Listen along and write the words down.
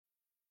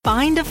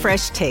Find a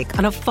fresh take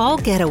on a fall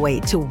getaway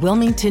to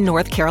Wilmington,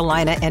 North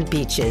Carolina and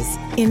beaches.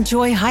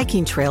 Enjoy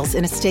hiking trails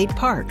in a state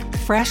park,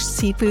 fresh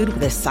seafood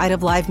with a side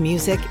of live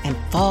music, and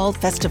fall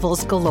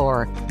festivals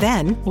galore.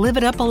 Then live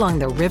it up along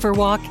the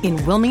Riverwalk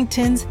in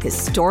Wilmington's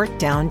historic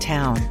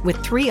downtown. With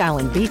 3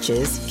 island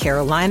beaches,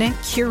 Carolina,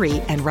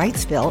 Curie, and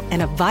Wrightsville,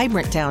 and a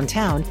vibrant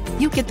downtown,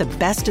 you get the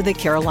best of the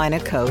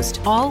Carolina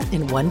coast all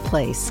in one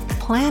place.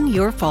 Plan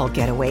your fall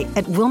getaway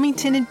at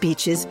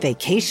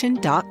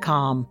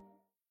WilmingtonandBeachesVacation.com.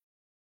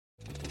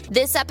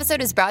 This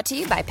episode is brought to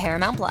you by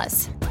Paramount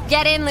Plus.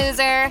 Get in,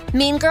 loser!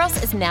 Mean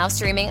Girls is now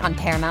streaming on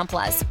Paramount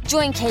Plus.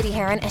 Join Katie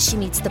Heron as she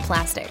meets the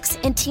plastics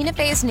in Tina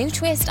Fey's new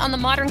twist on the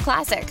modern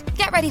classic.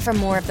 Get ready for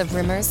more of the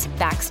rumors,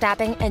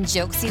 backstabbing, and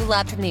jokes you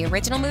loved from the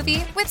original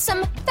movie with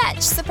some fetch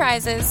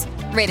surprises.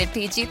 Rated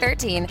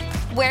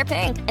PG-13. Wear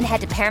pink and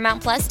head to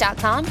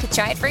ParamountPlus.com to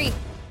try it free.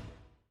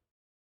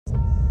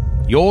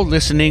 You're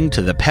listening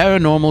to the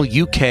Paranormal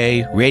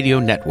UK Radio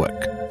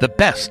Network, the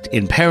best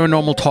in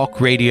paranormal talk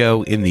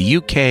radio in the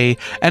UK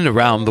and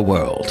around the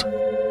world.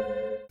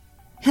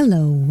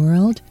 Hello,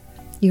 world.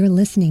 You're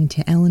listening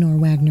to Eleanor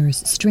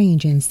Wagner's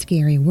Strange and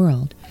Scary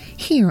World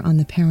here on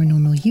the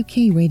Paranormal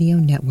UK Radio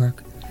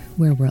Network,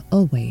 where we're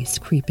always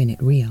creeping it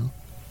real.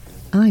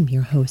 I'm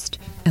your host,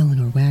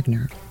 Eleanor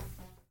Wagner.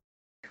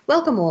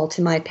 Welcome all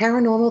to my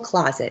paranormal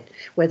closet,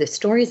 where the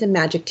stories of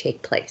magic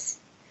take place.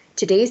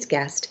 Today's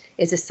guest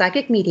is a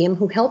psychic medium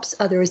who helps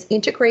others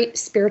integrate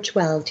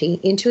spirituality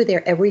into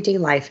their everyday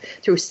life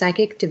through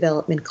psychic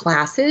development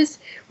classes,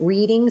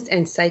 readings,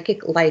 and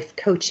psychic life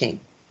coaching.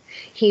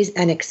 He's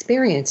an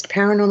experienced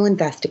paranormal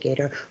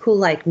investigator who,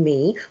 like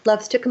me,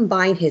 loves to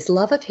combine his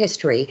love of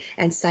history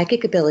and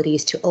psychic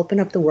abilities to open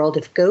up the world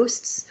of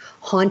ghosts,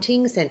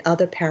 hauntings, and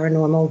other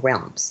paranormal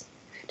realms.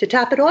 To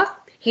top it off,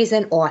 he's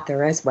an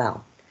author as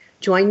well.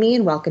 Join me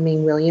in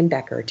welcoming William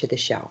Becker to the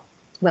show.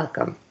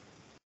 Welcome.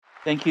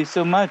 Thank you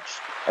so much.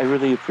 I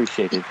really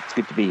appreciate it. It's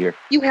good to be here.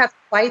 You have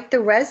quite the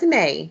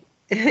resume.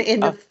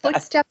 In the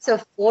Footsteps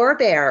of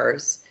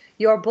Forebears,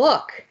 your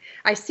book.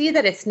 I see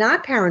that it's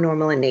not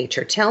paranormal in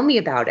nature. Tell me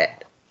about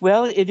it.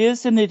 Well, it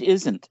is and it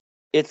isn't.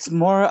 It's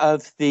more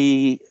of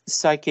the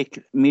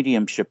psychic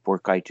mediumship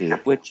work I do,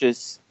 which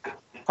is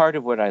part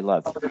of what I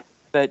love.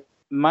 But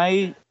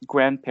my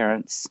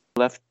grandparents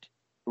left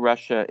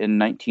Russia in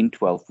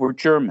 1912. We're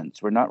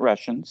Germans. We're not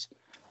Russians.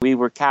 We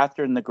were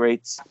Catherine the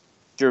Great's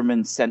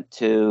Germans sent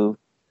to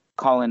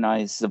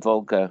colonize the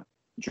Volga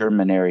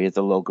German area,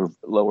 the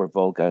lower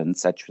Volga and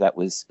such. That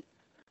was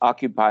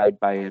occupied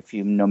by a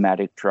few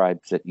nomadic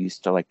tribes that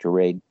used to like to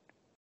raid,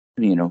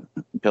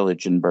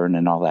 pillage and burn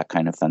and all that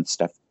kind of fun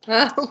stuff.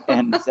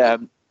 And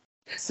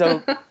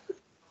so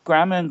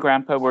Grandma and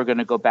Grandpa were going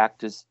to go back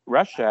to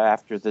Russia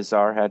after the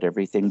Tsar had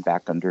everything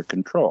back under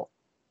control.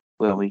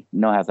 Well, we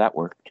know how that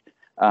worked.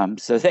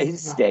 So they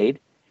stayed,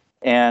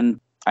 and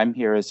I'm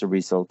here as a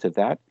result of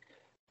that.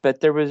 But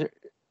there were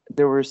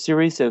a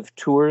series of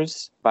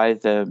tours by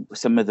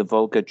some of the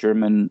Volga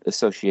German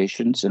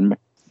associations and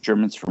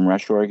Germans from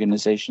Russia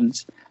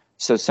organizations.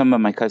 So some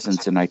of my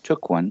cousins and I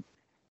took one,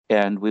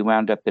 and we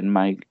wound up in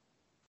my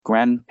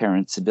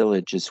grandparents'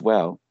 village as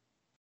well.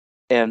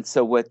 And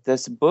so what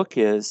this book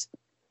is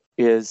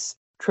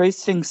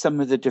tracing some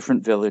of the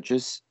different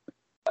villages.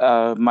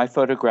 My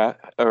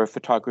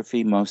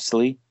photography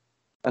mostly.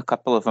 A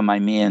couple of them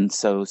I'm in,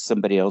 so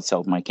somebody else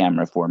held my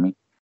camera for me.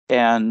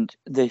 And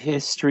the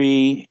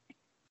history,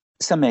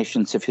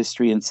 summations of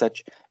history and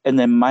such, and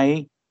then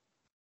my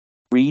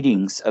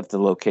readings of the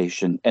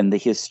location and the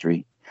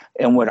history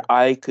and what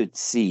I could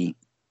see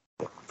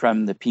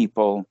from the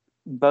people,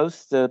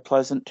 both the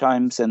pleasant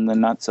times and the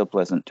not so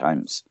pleasant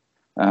times.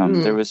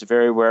 There was a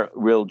very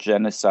real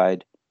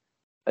genocide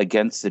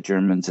against the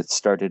Germans that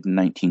started in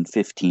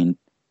 1915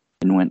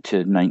 and went to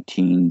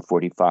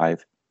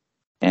 1945.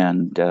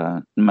 And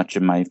much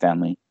of my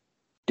family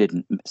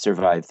didn't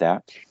survive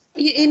that.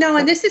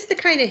 And this is the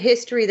kind of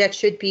history that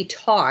should be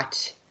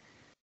taught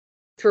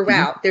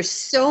throughout. Mm-hmm. There's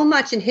so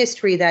much in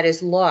history that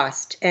is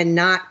lost and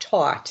not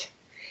taught.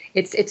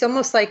 It's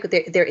almost like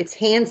it's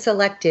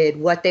hand-selected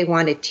what they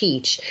want to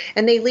teach.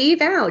 And they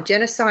leave out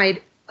genocide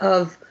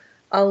of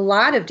a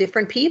lot of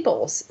different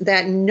peoples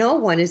that no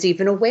one is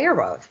even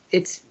aware of.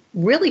 It's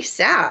really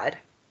sad.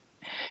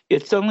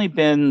 It's only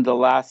been the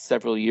last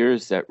several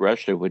years that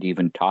Russia would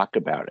even talk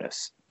about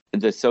us.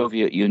 The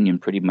Soviet Union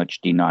pretty much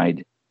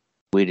denied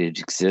it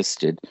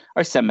existed.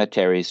 Our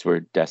cemeteries were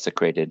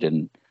desecrated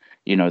and,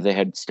 the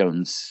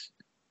headstones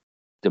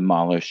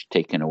demolished,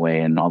 taken away,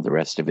 and all the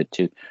rest of it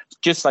too.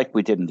 Just like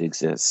we didn't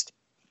exist.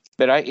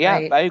 But I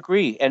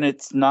agree. And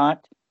it's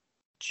not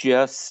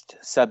just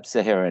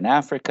sub-Saharan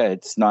Africa.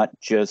 It's not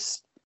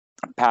just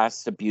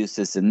past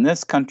abuses in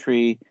this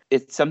country.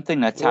 It's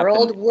something that's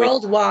happened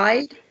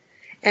worldwide.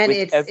 And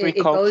it goes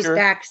culture.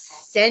 back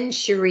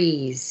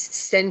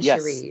centuries.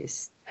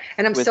 Yes.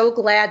 And I'm so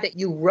glad that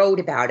you wrote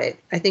about it.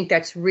 I think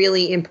that's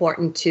really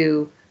important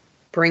to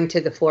bring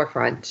to the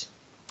forefront.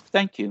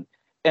 Thank you.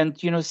 And,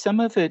 some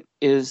of it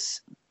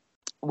is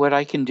what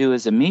I can do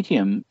as a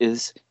medium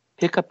is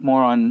pick up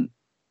more on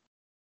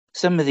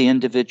some of the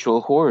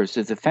individual horrors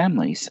of the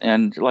families.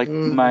 And like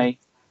my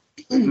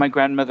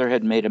grandmother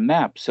had made a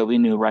map, so we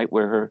knew right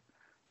where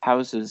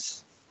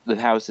the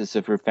houses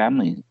of her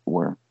family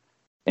were.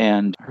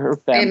 And her I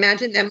family.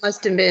 imagine that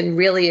must have been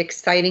really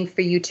exciting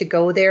for you to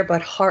go there,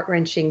 but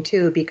heart-wrenching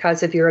too,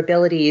 because of your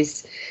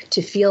abilities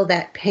to feel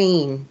that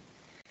pain.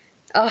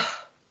 Oh,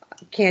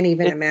 I can't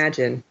even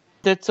imagine.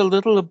 It's a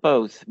little of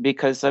both,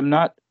 because I'm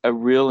not a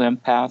real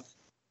empath.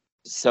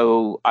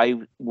 So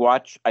I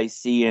watch, I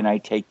see, and I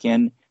take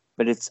in,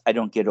 but I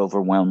don't get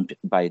overwhelmed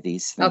by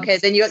these things. Okay,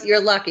 then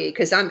you're lucky,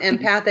 because I'm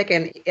empathic,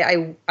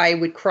 and I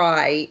would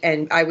cry,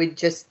 and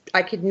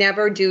I could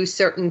never do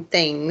certain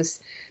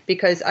things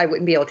because I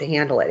wouldn't be able to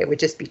handle it. It would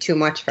just be too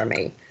much for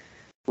me.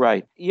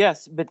 Right.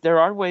 Yes, but there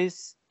are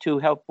ways to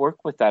help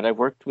work with that. I've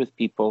worked with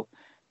people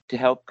to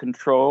help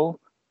control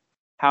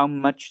how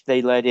much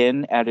they let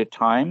in at a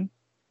time,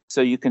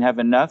 so you can have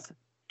enough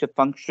to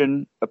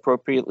function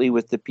appropriately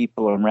with the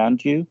people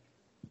around you,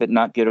 but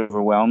not get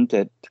overwhelmed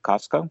at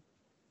Costco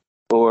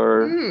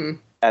or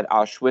at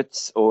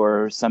Auschwitz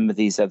or some of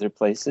these other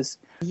places.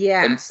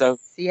 Yeah. And so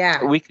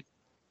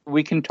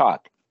we can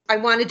talk. I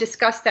want to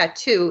discuss that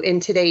too in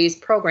today's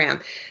program,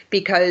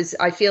 because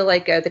I feel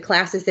like the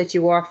classes that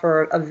you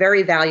offer are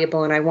very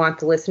valuable, and I want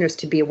the listeners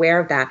to be aware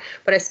of that.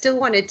 But I still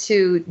wanted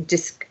to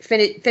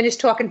finish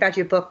talking about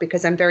your book,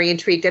 because I'm very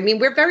intrigued. I mean,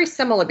 we're very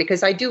similar,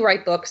 because I do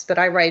write books, but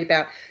I write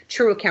about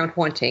true account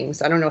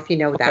hauntings. I don't know if you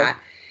know that.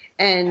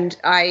 And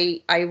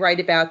I write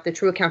about the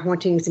true account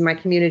hauntings in my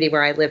community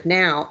where I live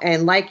now.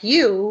 And like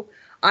you,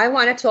 I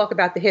want to talk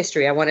about the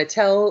history. I want to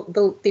tell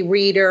the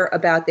reader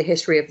about the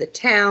history of the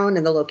town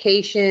and the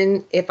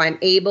location, if I'm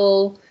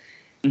able,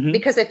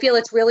 because I feel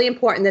it's really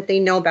important that they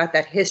know about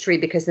that history,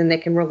 because then they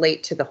can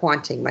relate to the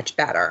haunting much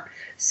better.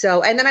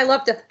 So, and then I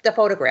love the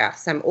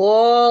photographs. I'm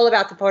all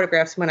about the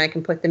photographs when I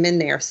can put them in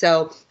there.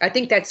 So I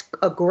think that's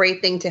a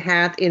great thing to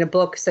have in a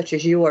book such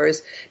as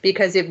yours,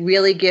 because it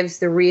really gives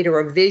the reader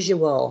a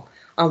visual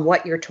on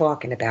what you're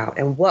talking about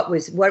and what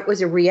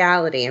was a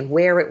reality and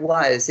where it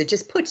was. It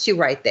just puts you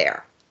right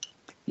there.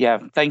 Yeah,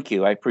 thank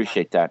you. I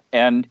appreciate that.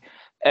 And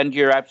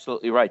you're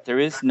absolutely right. There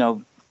is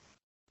no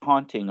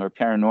haunting or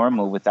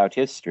paranormal without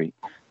history.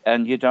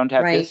 And you don't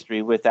have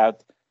history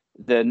without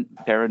the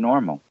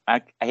paranormal.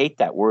 I hate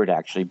that word,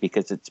 actually,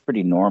 because it's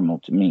pretty normal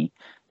to me.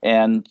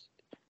 And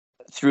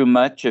through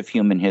much of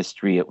human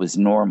history, it was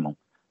normal.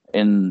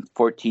 In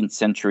 14th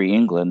century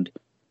England,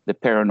 the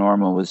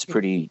paranormal was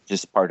pretty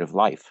just part of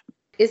life.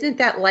 Isn't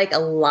that like a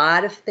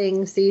lot of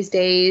things these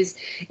days?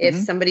 If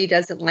somebody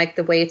doesn't like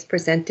the way it's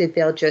presented,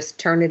 they'll just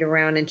turn it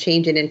around and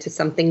change it into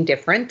something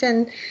different,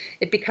 and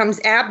it becomes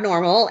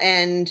abnormal,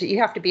 and you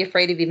have to be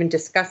afraid of even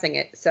discussing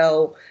it.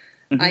 So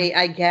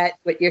I get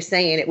what you're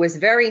saying. It was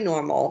very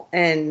normal,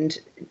 and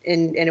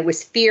it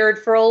was feared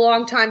for a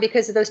long time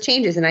because of those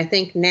changes. And I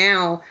think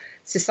now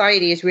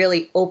society is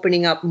really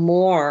opening up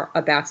more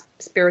about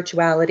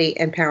spirituality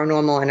and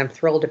paranormal, and I'm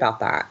thrilled about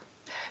that.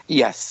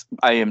 Yes,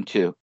 I am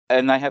too.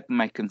 And I have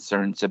my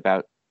concerns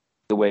about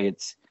the way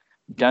it's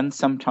done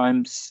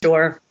sometimes.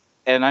 Sure.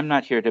 And I'm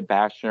not here to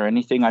bash or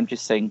anything. I'm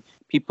just saying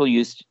people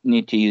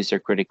need to use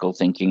their critical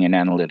thinking and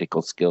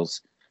analytical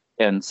skills.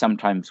 And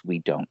sometimes we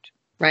don't.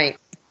 Right.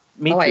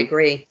 Me too. I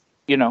agree.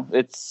 You know,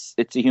 it's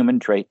a human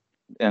trait,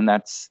 and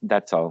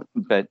that's all.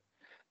 But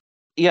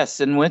yes,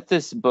 and with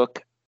this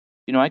book,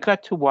 you know, I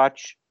got to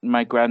watch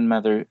my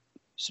grandmother's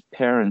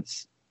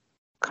parents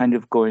kind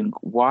of going,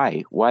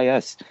 why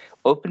us?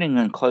 Opening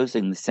and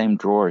closing the same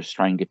drawers,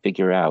 trying to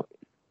figure out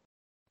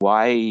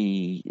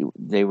why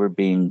they were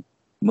being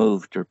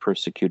moved or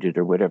persecuted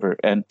or whatever.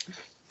 And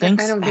I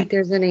don't think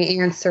there's any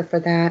answer for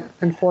that,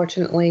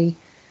 unfortunately.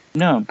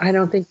 No. I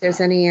don't think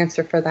there's any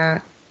answer for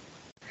that.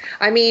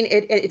 I mean,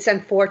 it's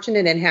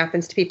unfortunate and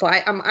happens to people.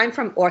 I'm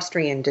from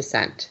Austrian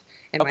descent,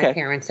 and my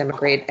parents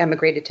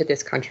emigrated to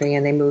this country,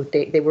 and they moved.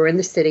 They were in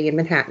the city in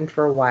Manhattan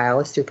for a while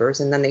as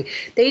supers, and then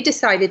they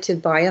decided to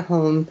buy a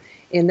home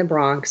in the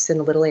Bronx in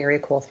a little area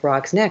called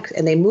Throgs Neck,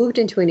 and they moved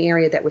into an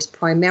area that was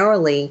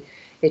primarily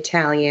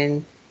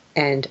Italian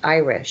and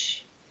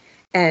Irish.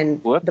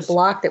 And the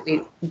block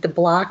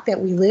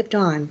that we lived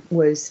on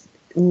was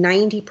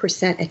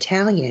 90%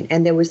 Italian,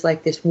 and there was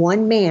like this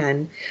one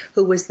man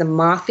who was the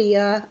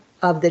mafia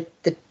of the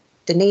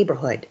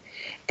neighborhood,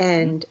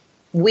 and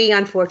we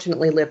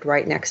unfortunately lived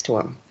right next to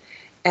him.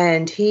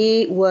 And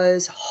he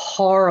was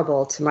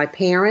horrible to my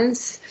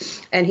parents.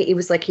 And he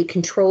was like, he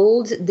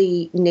controlled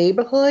the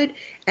neighborhood.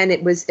 And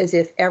it was as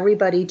if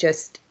everybody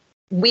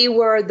we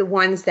were the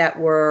ones that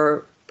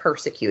were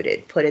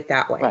persecuted, put it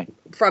that way. Right.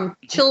 From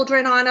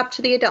children on up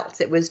to the adults.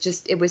 It was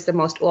the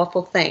most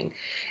awful thing.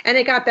 And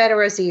it got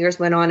better as the years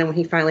went on. And when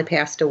he finally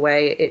passed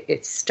away,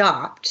 it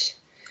stopped.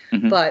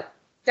 But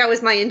that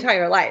was my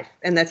entire life,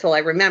 and that's all I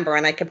remember.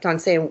 And I kept on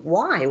saying,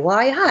 why?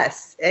 Why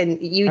us?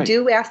 And you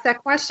do ask that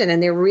question,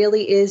 and there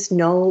really is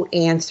no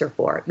answer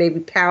for it. Maybe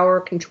power,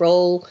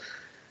 control,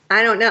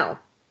 I don't know.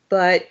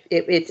 But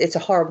it's a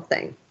horrible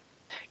thing.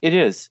 It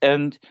is.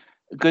 And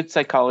good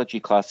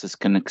psychology classes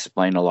can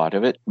explain a lot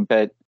of it,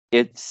 but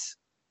it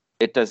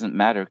doesn't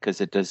matter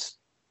because it does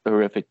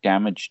horrific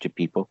damage to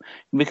people.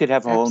 We could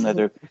have a whole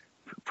nother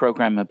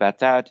program about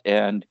that,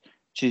 and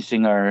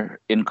choosing our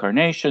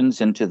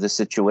incarnations into the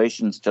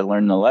situations to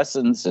learn the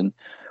lessons, and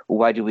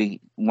why do we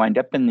wind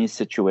up in these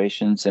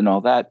situations and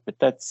all that. But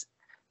that's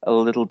a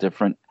little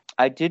different.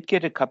 I did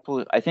get a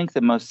couple, I think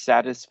the most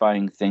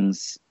satisfying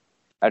things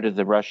out of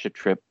the Russia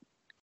trip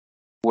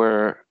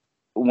were,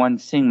 one,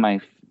 seeing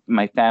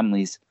my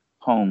family's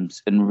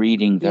homes and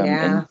reading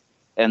them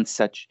and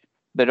such.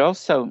 But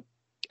also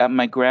at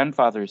my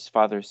grandfather's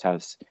father's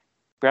house,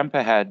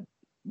 Grandpa had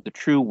the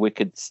true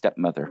wicked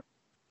stepmother.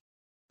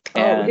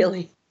 Oh,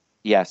 really?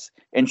 Yes.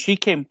 And she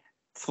came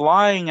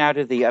flying out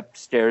of the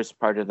upstairs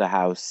part of the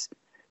house,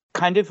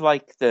 kind of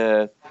like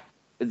the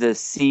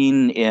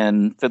scene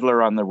in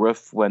Fiddler on the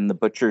Roof when the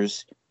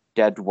butcher's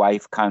dead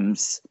wife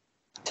comes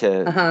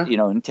to,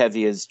 in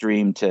Tevia's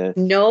dream to...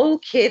 No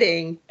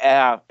kidding.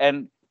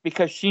 And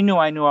because she knew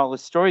I knew all the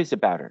stories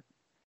about her.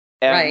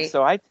 And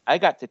so I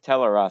got to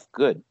tell her off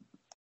good.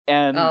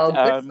 And,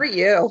 good for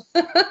you.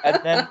 And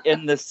then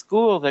in the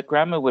school that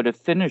Grandma would have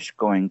finished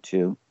going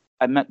to,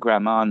 I met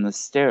Grandma on the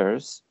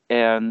stairs,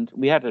 and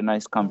we had a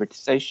nice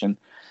conversation.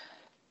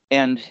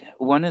 And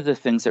one of the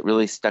things that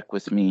really stuck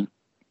with me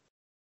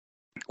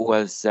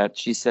was that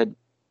she said,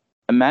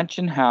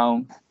 imagine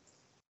how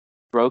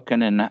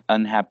broken and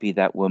unhappy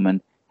that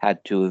woman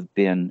had to have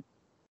been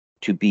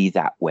to be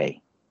that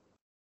way.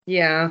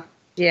 Yeah.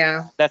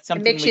 Yeah. That's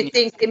something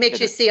it makes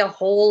you see a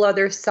whole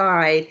other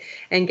side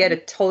and get a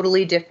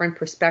totally different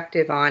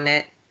perspective on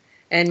it,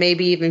 and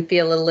maybe even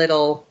feel a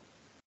little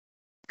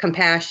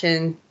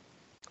compassion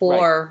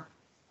for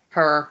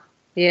her.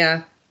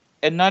 Yeah.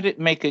 And not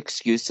make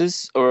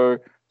excuses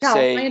or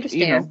say, I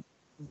understand.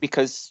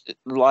 Because a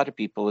lot of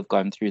people have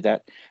gone through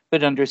that,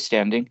 but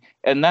understanding.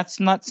 And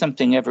that's not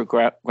something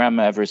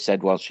Grandma ever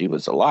said while she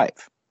was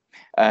alive.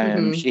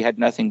 She had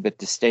nothing but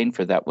disdain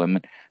for that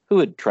woman who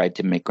had tried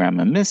to make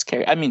Grandma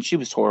miscarry. I mean, she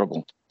was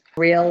horrible.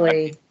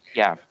 Really?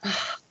 Yeah.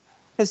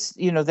 Because,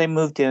 they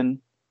moved in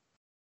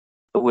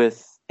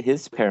with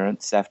his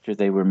parents after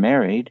they were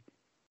married,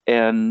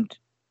 and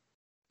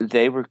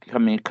they were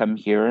come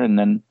here and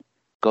then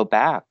go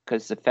back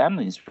because the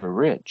families were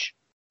rich.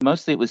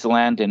 Mostly it was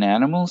land and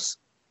animals,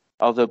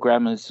 although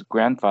Grandma's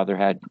grandfather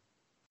had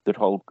good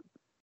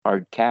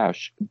hard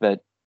cash.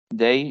 But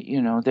they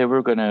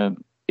were going to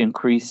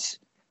increase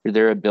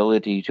their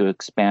ability to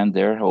expand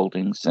their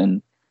holdings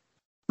and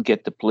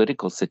get the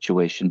political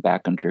situation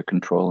back under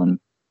control and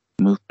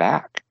move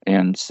back.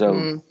 And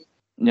so,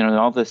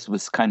 all this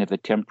was kind of a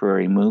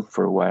temporary move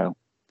for a while,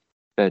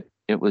 but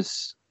it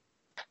was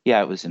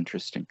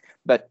interesting.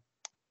 But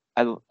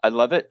I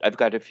love it. I've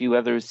got a few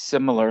others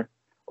similar,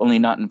 only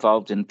not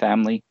involved in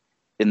family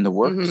in the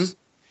works,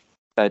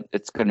 but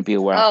it's going to be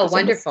a while. Oh,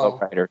 wonderful.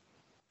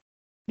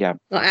 Yeah.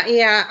 Well,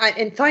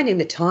 and finding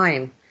the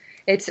time.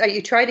 It's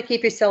you try to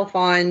keep yourself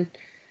on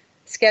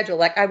schedule.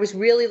 Like I was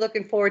really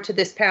looking forward to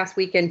this past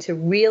weekend to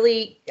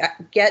really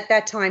get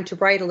that time to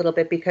write a little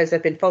bit, because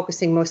I've been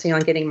focusing mostly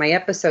on getting my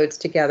episodes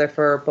together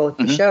for both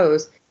the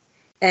shows.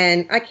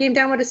 And I came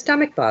down with a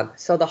stomach bug.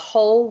 So the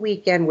whole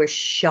weekend was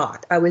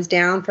shot. I was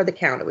down for the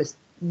count. It was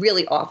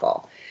really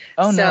awful.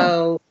 Oh,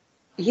 no.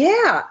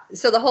 Yeah.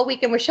 So the whole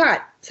weekend was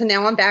shot. So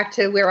now I'm back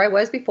to where I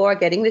was before,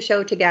 getting the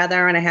show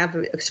together, and I have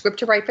a script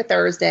to write for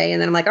Thursday.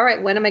 And then I'm like, all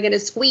right, when am I going to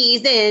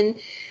squeeze in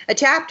a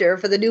chapter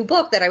for the new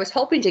book that I was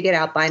hoping to get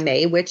out by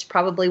May, which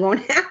probably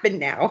won't happen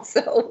now.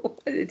 So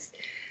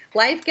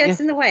life gets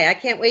in the way. I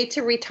can't wait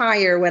to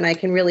retire when I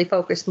can really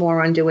focus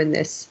more on doing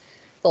this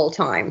full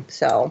time.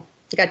 So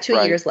I got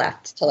 2 years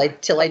left till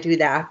I do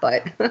that,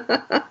 but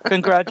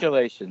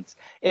congratulations.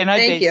 And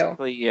Thank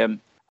you.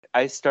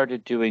 I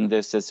started doing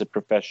this as a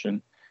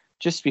profession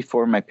just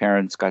before my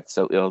parents got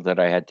so ill that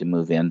I had to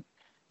move in.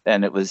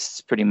 And it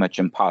was pretty much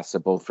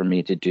impossible for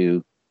me to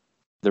do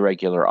the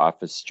regular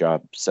office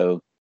job.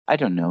 So I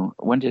don't know.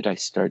 When did I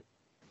start?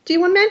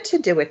 You were meant to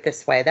do it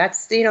this way.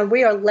 That's,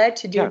 we are led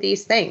to do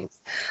these things.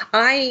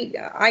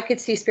 I could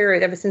see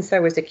spirit ever since I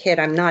was a kid.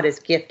 I'm not as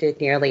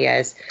gifted nearly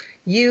as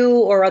you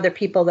or other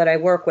people that I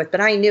work with, but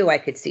I knew I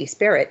could see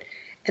spirit.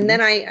 And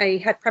then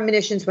I had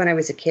premonitions when I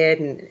was a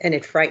kid, and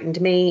it frightened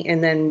me.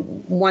 And then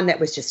one that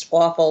was just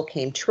awful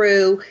came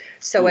true.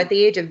 So at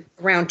the age of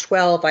around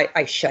 12,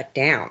 I shut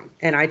down,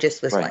 and I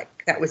just was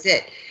like, that was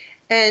it.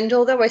 And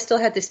although I still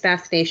had this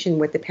fascination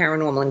with the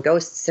paranormal and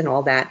ghosts and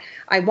all that,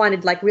 I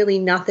wanted like really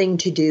nothing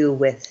to do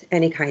with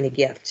any kind of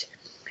gift.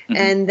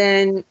 And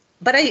then,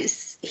 but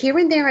here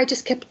and there, I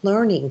just kept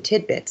learning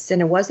tidbits.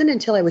 And it wasn't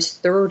until I was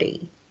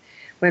 30,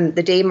 when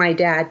the day my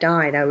dad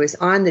died, I was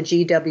on the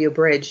GW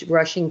Bridge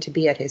rushing to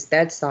be at his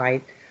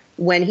bedside,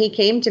 when he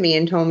came to me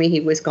and told me he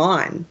was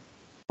gone.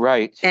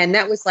 Right. And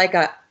that was like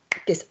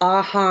this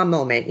aha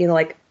moment,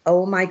 like,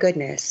 oh my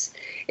goodness.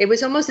 It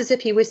was almost as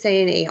if he was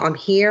saying, hey, I'm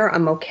here,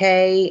 I'm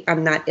okay,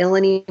 I'm not ill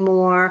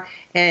anymore,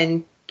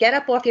 and get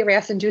up off your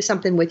ass and do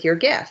something with your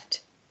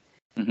gift.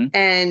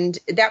 And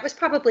that was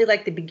probably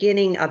like the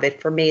beginning of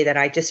it for me, that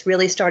I just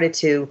really started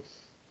to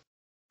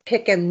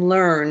pick and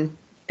learn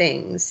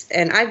things.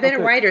 And I've been a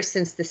writer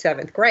since the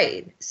 7th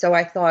grade. So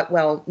I thought,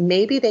 well,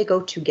 maybe they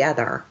go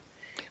together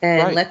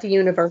and let the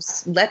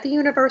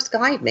universe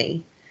guide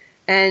me.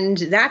 And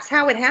that's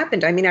how it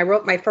happened. I mean, I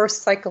wrote my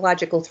first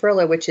psychological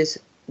thriller, which is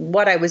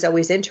what I was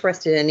always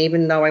interested in,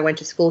 even though I went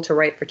to school to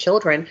write for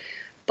children.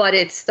 But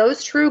it's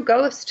those true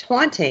ghost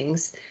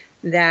hauntings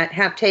that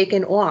have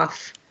taken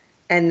off.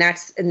 And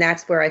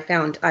that's where I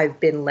found I've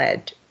been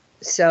led.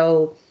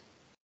 So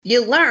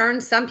you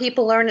learn, some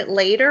people learn it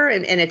later,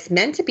 and it's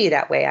meant to be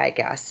that way, I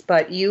guess.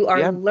 But you are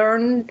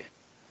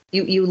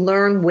you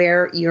learn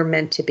where you're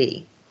meant to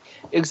be.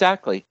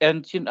 Exactly.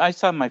 And I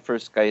saw my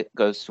first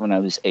ghost when I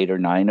was 8 or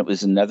 9. It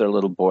was another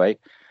little boy.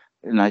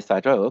 And I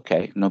thought, oh,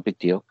 okay, no big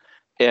deal.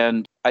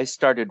 And I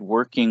started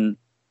working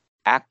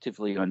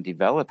actively on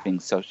developing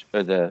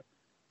the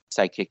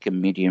psychic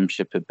and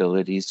mediumship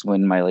abilities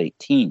in my late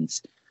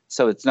teens.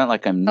 So it's not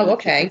like I'm new to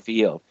the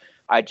field.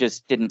 I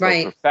just didn't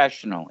go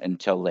professional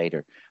until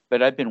later.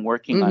 But I've been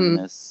working on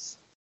this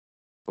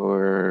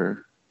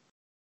for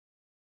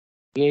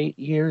 48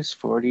 years,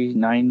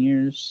 49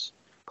 years,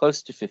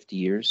 close to 50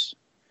 years,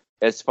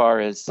 as far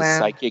as the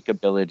psychic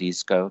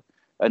abilities go.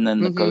 And then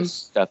the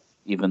ghost stuff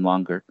even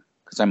longer,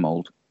 because I'm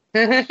old.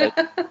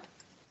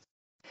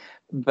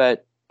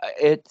 But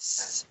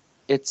it's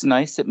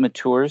nice. It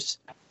matures.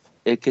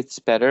 It gets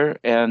better.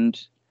 And,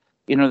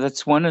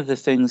 that's one of the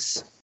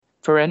things.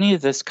 For any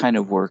of this kind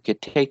of work,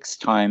 it takes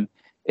time.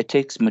 It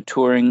takes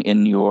maturing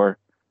in your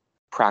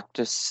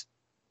practice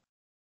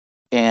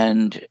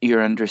and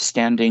your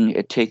understanding.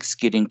 It takes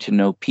getting to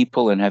know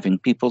people and having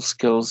people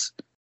skills.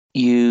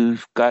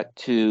 You've got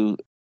to,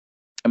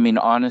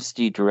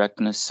 honesty,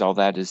 directness, all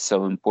that is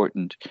so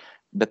important.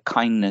 The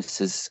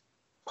kindness is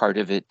part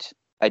of it.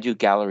 I do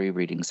gallery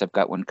readings. I've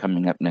got one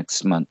coming up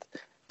next month.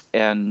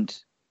 And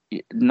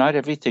not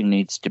everything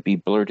needs to be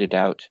blurted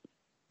out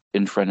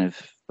in front of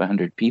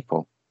 100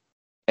 people.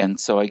 And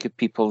so I give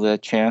people the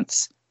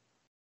chance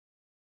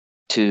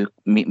to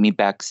meet me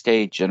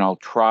backstage, and I'll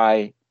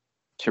try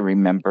to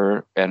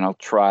remember and I'll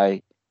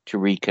try to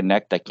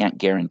reconnect. I can't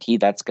guarantee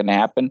that's going to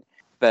happen,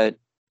 but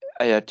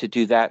to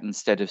do that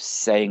instead of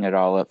saying it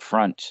all up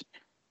front,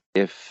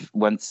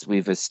 once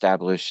we've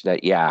established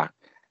that,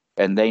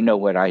 and they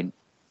know I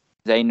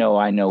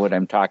know what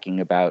I'm talking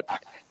about.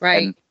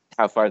 Right. And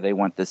how far they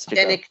want this to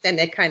go. Then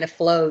it kind of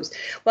flows.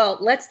 Well,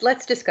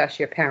 let's discuss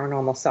your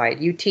paranormal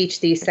side. You teach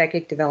these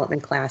psychic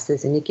development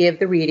classes, and you give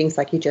the readings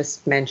like you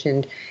just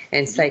mentioned,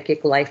 and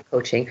psychic life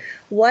coaching.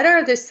 What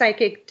are the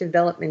psychic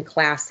development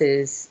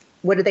classes?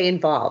 What do they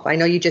involve? I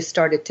know you just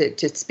started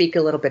to speak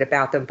a little bit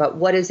about them, but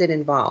what does it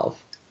involve?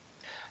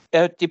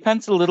 It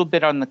depends a little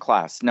bit on the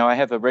class. Now, I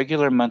have a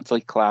regular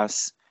monthly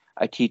class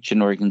I teach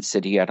in Oregon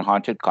City at a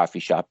haunted coffee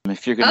shop.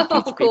 If you're going to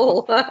teach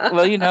people,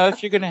 well,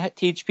 if you're going to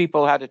teach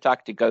people how to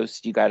talk to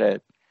ghosts, you got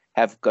to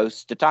have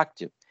ghosts to talk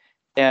to.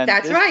 And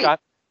that's right.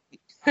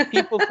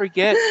 People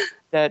forget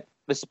that,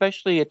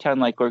 especially a town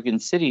like Oregon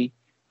City,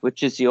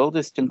 which is the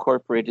oldest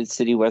incorporated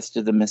city west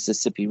of the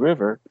Mississippi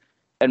River,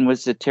 and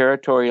was the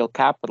territorial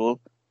capital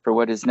for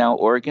what is now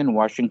Oregon,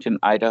 Washington,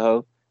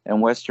 Idaho,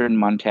 and western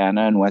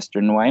Montana and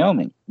western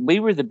Wyoming. We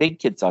were the big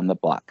kids on the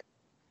block.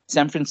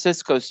 San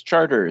Francisco's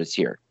charter is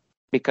here,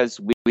 because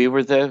we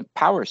were the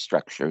power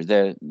structure,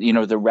 the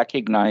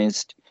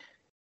recognized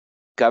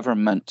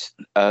government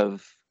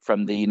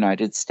from the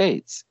United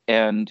States.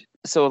 And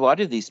so a lot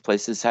of these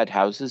places had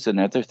houses and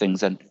other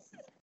things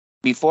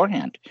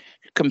beforehand,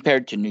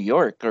 compared to New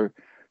York or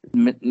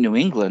New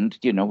England.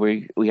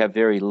 We have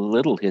very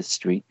little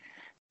history.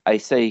 I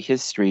say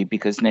history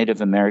because Native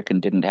American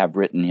didn't have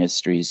written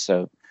histories,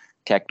 so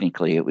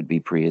technically it would be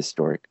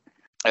prehistoric.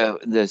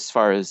 As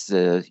far as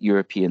the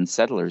European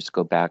settlers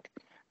go back,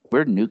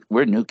 we're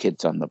new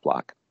kids on the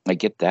block. I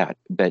get that,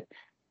 but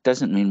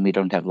doesn't mean we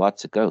don't have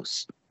lots of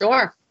ghosts.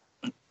 Sure.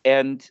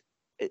 And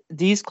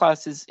these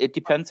classes, it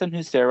depends on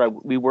who's there.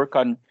 We work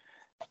on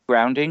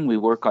grounding, we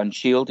work on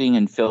shielding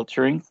and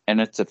filtering,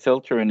 and it's a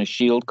filter and a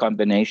shield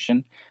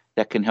combination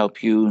that can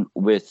help you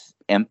with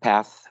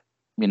empath,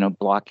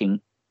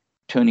 blocking,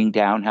 tuning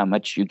down how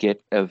much you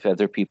get of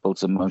other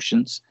people's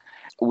emotions.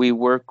 We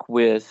work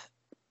with,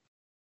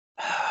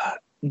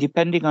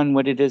 depending on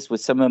what it is, with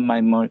some of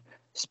my more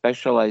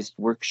specialized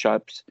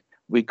workshops,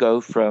 we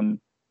go from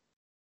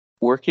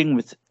working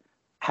with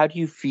how do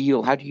you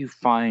feel, how do you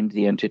find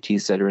the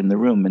entities that are in the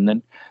room, and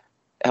then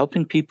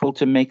helping people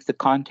to make the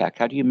contact.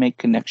 How do you make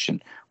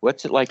connection?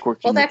 What's it like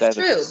working with others?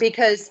 Well, that's true,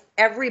 because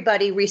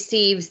everybody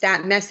receives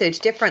that message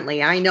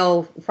differently. I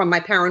know from my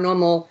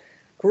paranormal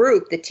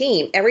group, the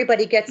team,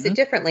 everybody gets it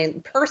differently.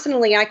 And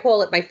personally, I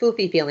call it my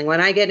foofy feeling.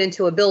 When I get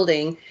into a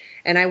building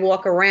and I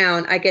walk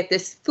around, I get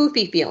this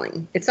foofy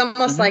feeling. It's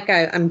almost like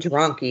I'm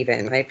drunk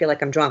even. I feel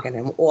like I'm drunk and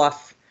I'm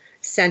off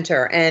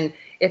center. And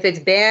if it's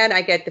bad,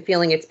 I get the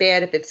feeling it's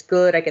bad. If it's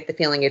good, I get the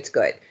feeling it's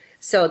good.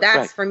 So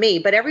that's for me.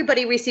 But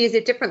everybody receives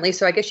it differently.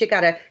 So I guess you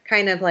got to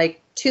kind of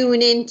like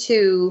tune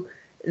into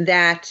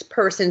that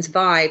person's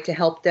vibe to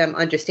help them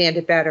understand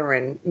it better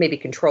and maybe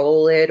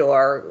control it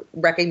or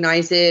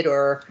recognize it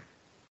or...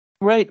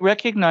 Right,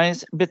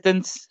 recognize, but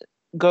then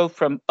go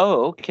from,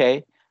 oh,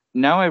 okay,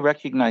 now I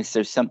recognize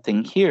there's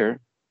something here.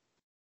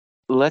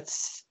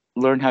 Let's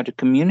learn how to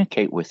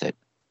communicate with it.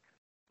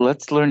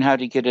 Let's learn how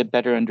to get a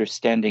better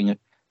understanding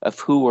of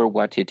who or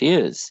what it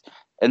is.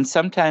 And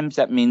sometimes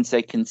that means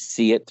they can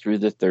see it through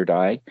the third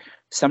eye.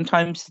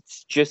 Sometimes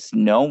it's just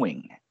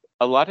knowing.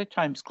 A lot of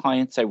times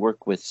clients I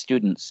work with,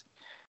 students,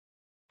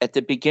 at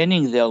the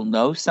beginning, they'll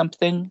know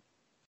something,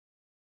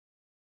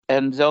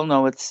 and they'll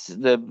know it's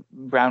the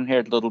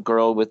brown-haired little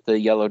girl with the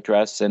yellow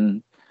dress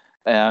and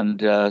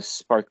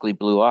sparkly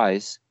blue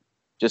eyes,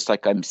 just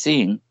like I'm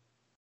seeing,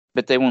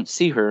 but they won't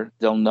see her.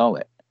 They'll know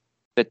it.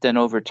 But then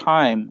over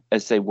time,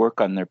 as they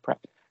work on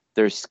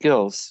their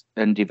skills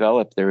and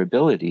develop their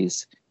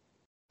abilities,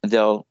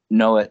 they'll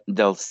know it,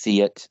 they'll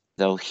see it,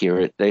 they'll hear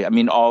it.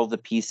 All the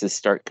pieces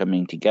start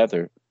coming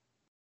together.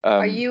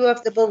 Are you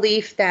of the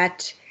belief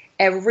that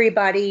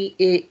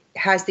everybody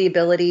has the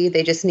ability,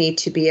 they just need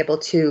to be able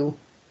to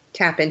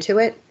tap into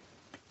it?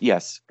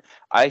 Yes.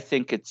 I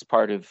think it's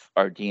part of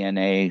our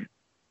DNA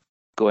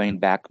going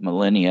back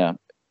millennia.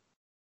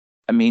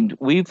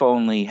 We've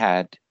only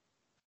had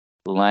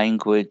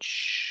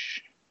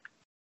language.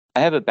 I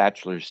have a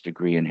bachelor's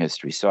degree in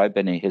history, so I've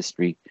been a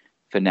history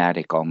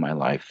fanatic all my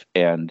life.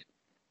 And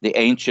the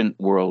ancient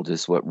world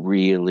is what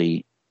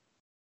really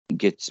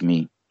gets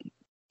me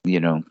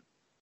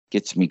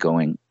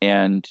going.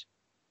 And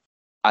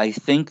I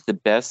think the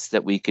best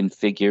that we can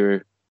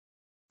figure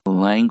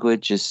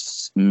language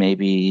is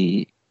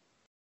maybe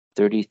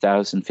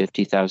 30,000,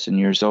 50,000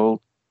 years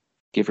old,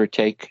 give or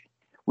take.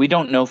 We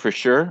don't know for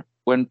sure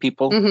when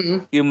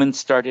humans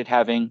started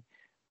having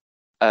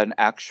an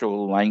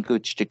actual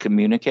language to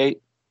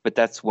communicate, but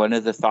that's one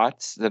of the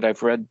thoughts that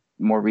I've read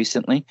more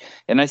recently.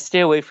 And I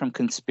stay away from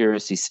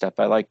conspiracy stuff.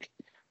 I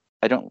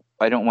don't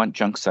want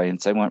junk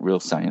science. I want real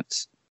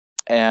science.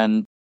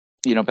 And,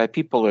 by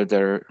people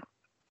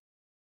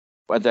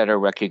that are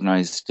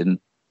recognized and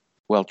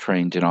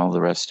well-trained and all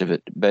the rest of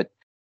it.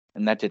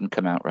 And that didn't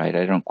come out right.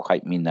 I don't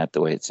quite mean that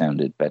the way it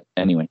sounded. But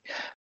anyway,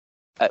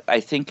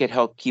 I think it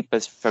helped keep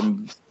us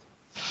from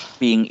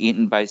being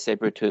eaten by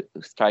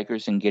saber-toothed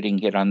tigers and getting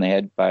hit on the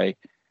head by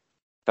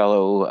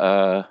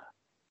fellow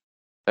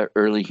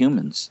early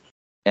humans,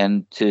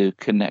 and to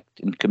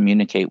connect and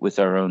communicate with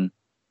our own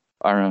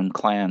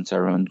clans,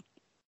 our own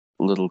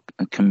little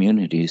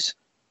communities.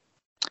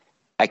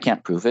 I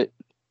can't prove it,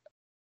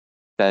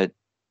 but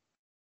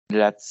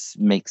that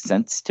makes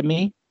sense to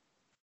me,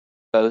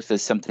 both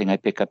as something I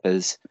pick up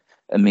as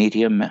a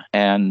medium,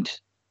 and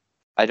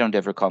I don't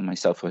ever call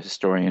myself a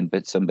historian,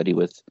 but somebody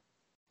with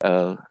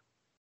a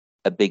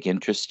big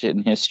interest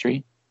in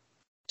history.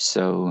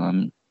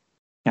 So,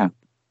 yeah.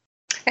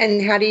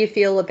 And how do you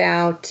feel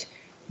about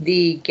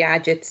the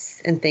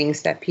gadgets and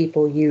things that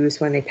people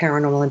use when they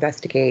paranormal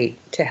investigate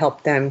to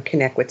help them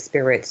connect with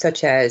spirits,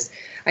 such as,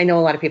 I know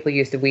a lot of people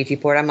use the Ouija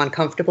board. I'm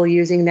uncomfortable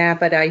using that,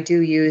 but I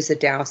do use a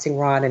dowsing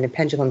rod and a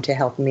pendulum to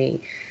help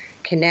me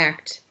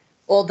connect.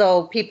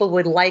 Although people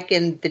would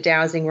liken the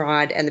dowsing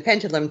rod and the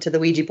pendulum to the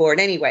Ouija board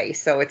anyway.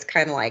 So it's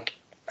kind of like,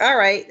 all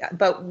right.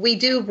 But we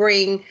do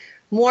bring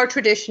more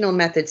traditional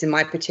methods in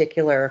my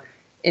particular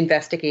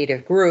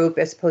investigative group,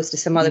 as opposed to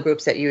some other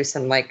groups that use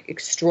some like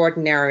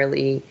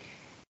extraordinarily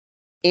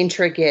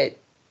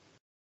intricate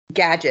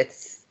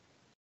gadgets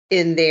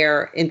in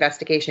their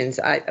investigations.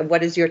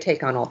 What is your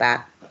take on all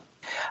that?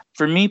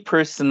 For me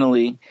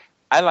personally,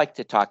 I like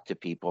to talk to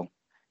people.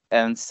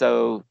 And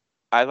so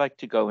I like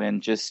to go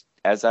in just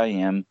as I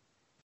am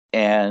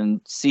and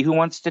see who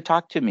wants to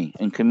talk to me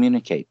and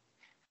communicate.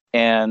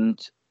 And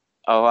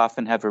I'll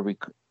often have a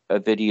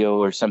video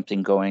or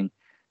something going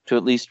to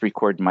at least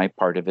record my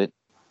part of it,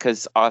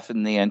 because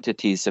often the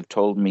entities have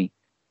told me,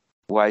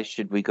 why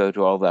should we go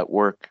to all that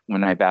work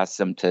when I've asked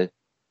them to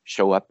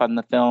show up on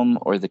the film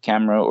or the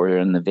camera or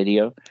in the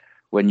video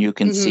when you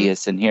can see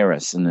us and hear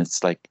us? And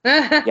it's like,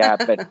 yeah,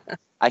 but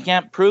I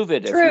can't prove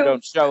it if you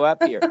don't show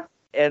up here.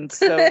 And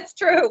so that's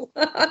true.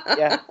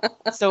 Yeah.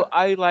 So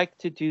I like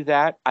to do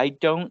that. I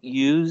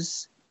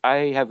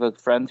have a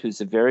friend who's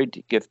a very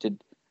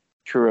gifted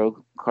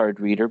tarot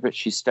card reader, but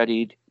she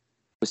studied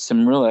with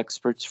some real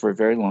experts for a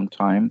very long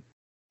time.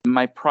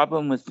 My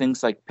problem with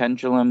things like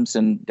pendulums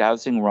and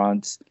dowsing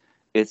rods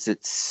is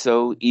it's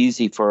so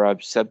easy for our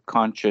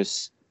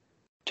subconscious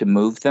to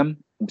move them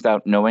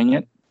without knowing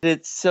it.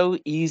 It's so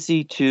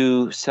easy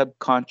to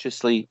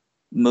subconsciously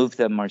move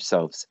them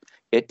ourselves.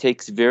 It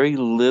takes very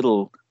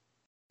little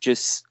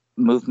just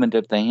movement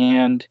of the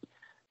hand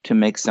to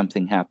make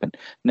something happen.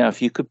 Now,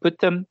 if you could put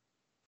them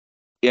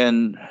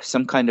in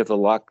some kind of a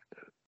locked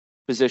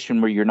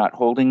position where you're not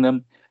holding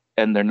them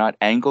and they're not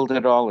angled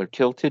at all or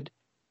tilted,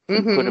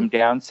 and put them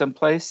down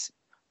someplace,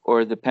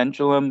 or the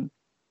pendulum.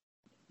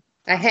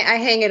 I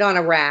hang it on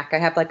a rack. I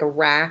have like a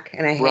rack,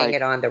 and I hang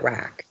it on the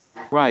rack.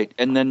 Right,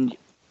 and then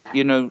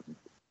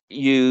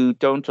you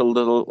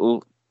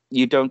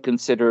don't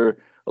consider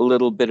a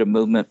little bit of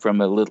movement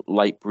from a little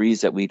light breeze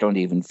that we don't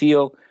even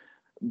feel,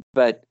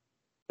 but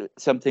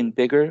something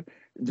bigger.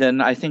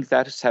 Then I think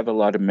that have a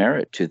lot of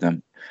merit to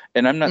them.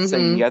 And I'm not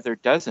saying the other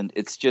doesn't.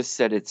 It's just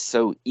that it's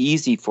so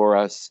easy for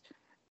us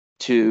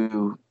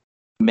to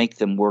make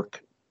them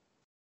work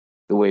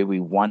the way we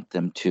want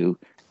them to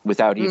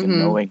without even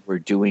knowing we're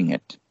doing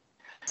it.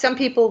 Some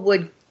people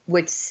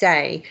would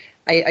say,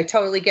 I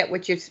totally get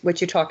what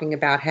you're talking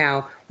about,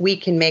 how we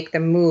can make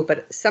them move,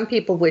 but some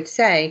people would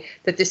say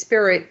that the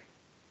spirit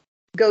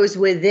goes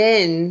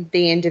within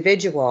the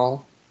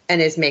individual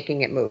and is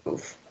making it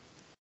move.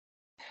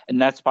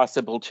 And that's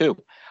possible too.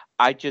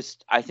 I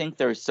think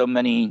there are so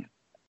many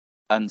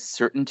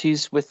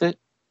uncertainties with it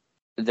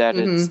that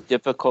it's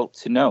difficult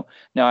to know.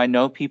 Now, I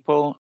know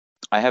people,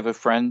 I have a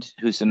friend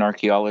who's an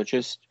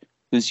archaeologist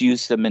who's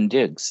used them in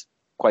digs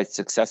quite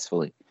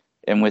successfully.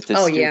 And with his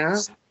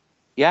students.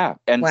 Yeah.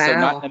 And so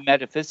not in a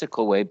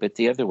metaphysical way, but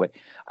the other way.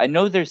 I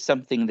know there's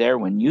something there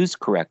when used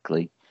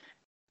correctly.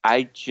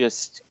 I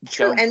just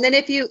True. And then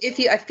if you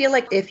I feel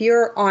like if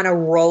you're on a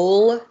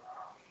roll,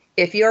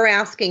 if you're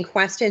asking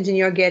questions and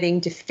you're getting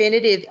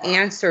definitive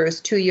answers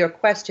to your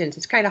questions,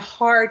 it's kind of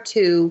hard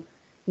to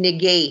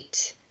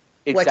negate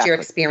what you're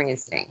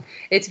experiencing.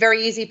 It's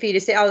very easy for you to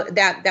say, oh,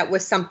 that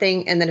was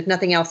something, and then if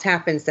nothing else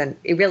happens, then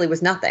it really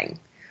was nothing.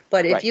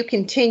 But if you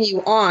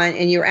continue on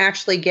and you're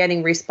actually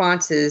getting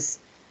responses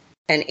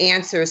and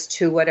answers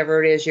to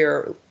whatever it is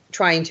you're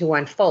trying to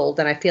unfold,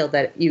 then I feel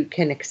that you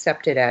can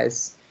accept it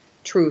as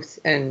truth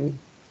and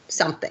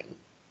something.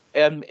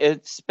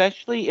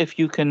 Especially if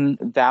you can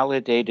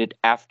validate it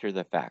after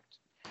the fact.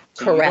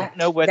 So correct.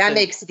 That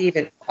makes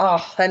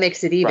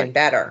it even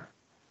better.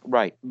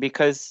 Right,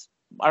 because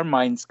our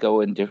minds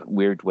go in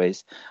weird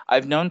ways.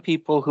 I've known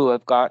people who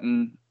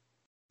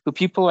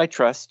people I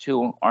trust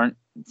who aren't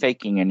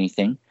faking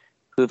anything,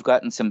 who have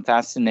gotten some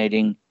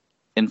fascinating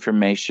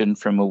information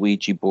from a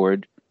Ouija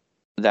board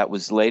that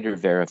was later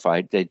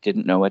verified. They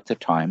didn't know at the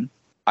time.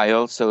 I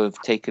also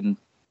have taken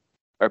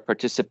or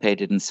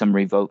participated in some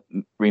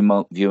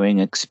remote viewing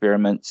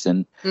experiments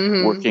and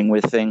working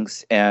with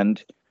things.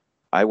 And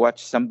I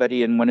watched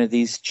somebody in one of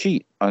these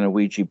cheat on a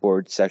Ouija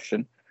board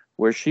session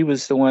where she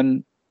was the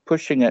one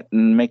pushing it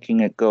and making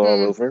it go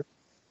all over.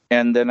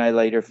 And then I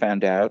later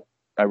found out,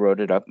 I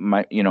wrote it up,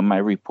 my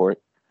report,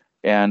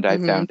 and I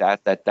found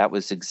out that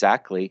was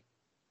exactly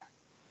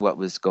what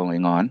was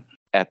going on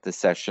at the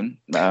session.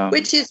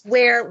 Which is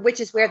where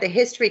the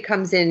history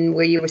comes in,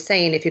 where you were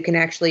saying if you can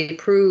actually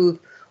prove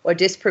or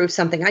disprove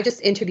something. I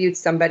just interviewed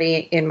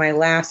somebody in my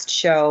last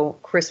show,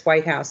 Chris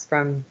Whitehouse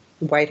from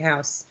White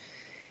House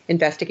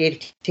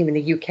Investigative Team in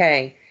the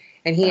UK,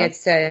 and he had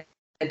said,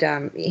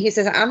 he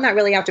says, I'm not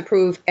really out to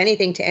prove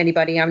anything to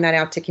anybody. I'm not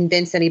out to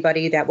convince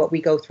anybody that what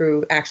we go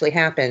through actually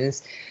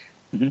happens.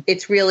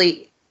 It's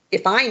really,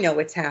 if I know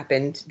it's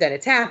happened, then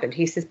it's happened.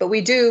 He says, but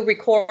we do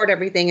record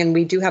everything, and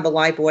we do have a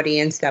live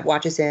audience that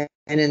watches it,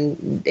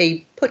 and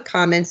they put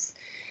comments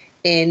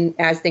in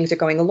as things are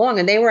going along.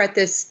 And they were at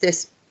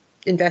this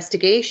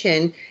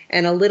investigation,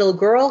 and a little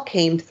girl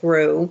came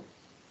through,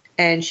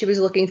 and she was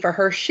looking for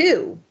her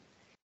shoe.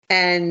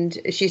 And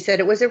she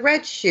said it was a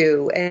red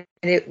shoe, and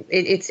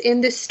it's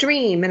in the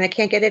stream, and I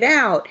can't get it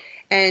out.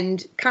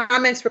 And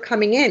comments were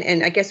coming in,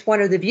 and I guess one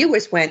of the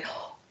viewers went,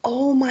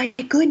 oh my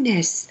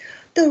goodness,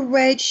 the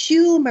red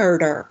shoe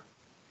murder.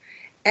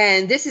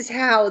 And this is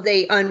how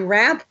they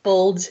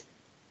unraveled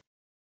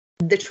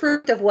the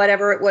truth of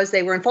whatever it was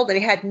they were unfolding.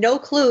 They had no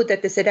clue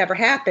that this had ever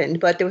happened,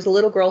 but there was a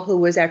little girl who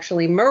was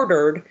actually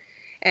murdered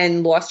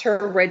and lost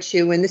her red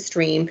shoe in the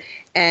stream.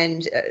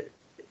 And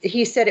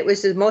he said it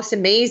was the most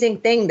amazing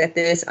thing that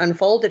this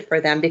unfolded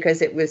for them,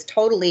 because it was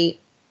totally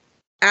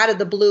out of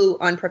the blue,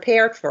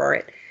 unprepared for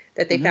it,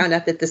 that they found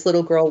out that this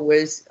little girl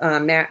was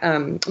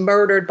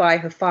murdered by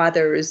her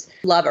father's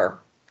lover.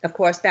 Of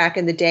course, back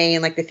in the day,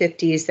 in like the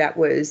 50s, that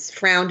was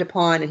frowned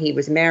upon, and he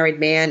was a married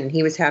man, and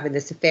he was having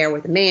this affair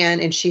with a man,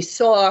 and she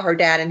saw her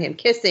dad and him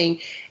kissing,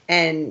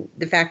 and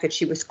the fact that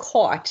she was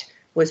caught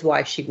was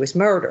why she was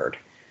murdered.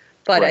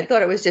 But I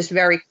thought it was just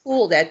very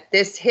cool that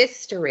this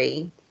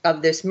history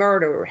of this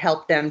murder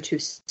helped them to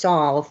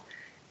solve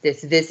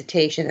this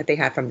visitation that they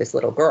had from this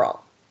little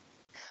girl.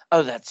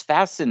 Oh, that's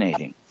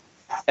fascinating.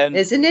 And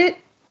isn't it?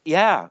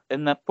 Yeah,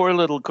 and that poor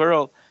little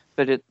girl,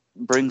 but it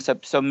brings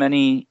up so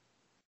many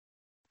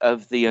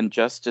of the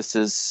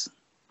injustices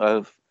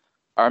of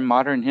our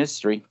modern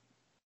history.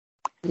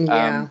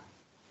 Yeah.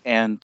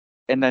 And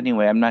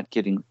anyway, I'm not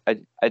kidding.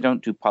 I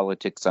don't do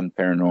politics on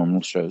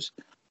paranormal shows.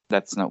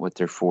 That's not what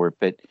they're for,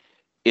 but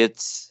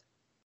it's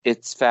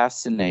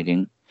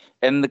fascinating.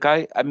 And the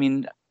guy, I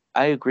mean,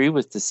 I agree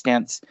with the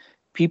stance.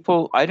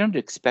 I don't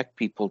expect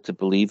people to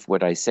believe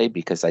what I say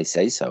because I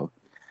say so.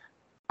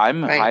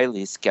 I'm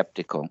highly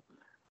skeptical.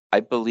 I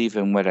believe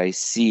in what I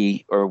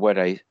see or what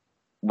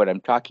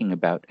I'm talking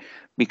about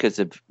because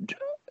of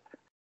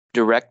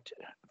direct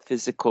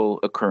physical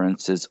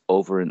occurrences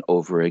over and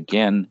over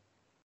again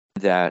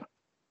that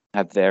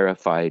have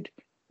verified,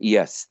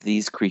 yes,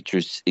 these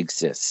creatures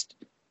exist,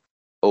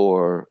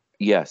 or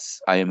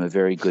yes, I am a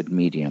very good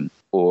medium,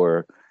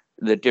 or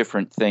the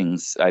different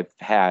things I've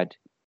had,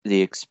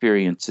 the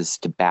experiences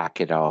to back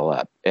it all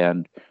up.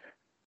 And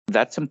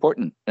that's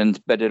important.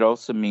 But it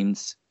also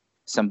means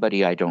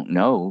somebody I don't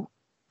know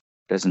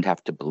doesn't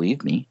have to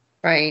believe me.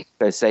 Right.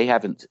 Because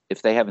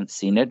if they haven't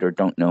seen it or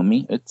don't know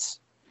me,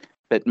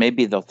 but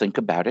maybe they'll think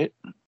about it.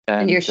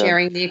 And you're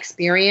sharing the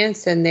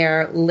experience, and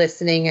they're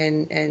listening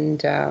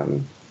and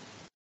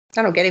I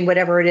don't know, getting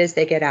whatever it is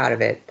they get out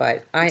of it.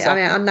 But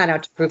Exactly. I'm not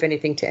out to prove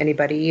anything to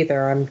anybody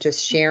either. I'm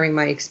just sharing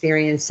my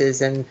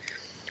experiences and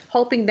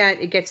hoping that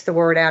it gets the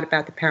word out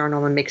about the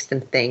paranormal and makes them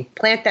think.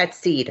 Plant that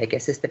seed, I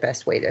guess, is the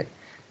best way to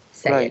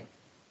say it.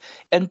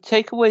 And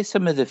take away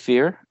some of the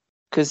fear,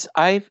 because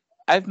I've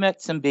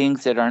met some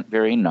beings that aren't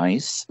very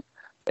nice,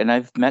 and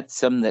I've met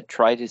some that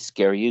try to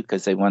scare you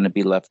because they want to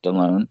be left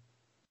alone.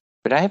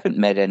 But I haven't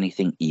met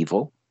anything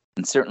evil,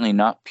 and certainly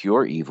not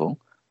pure evil.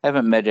 I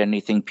haven't met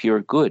anything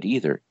pure good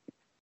either.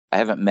 I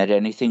haven't met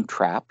anything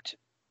trapped.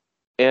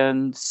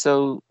 And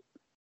so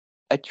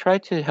I try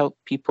to help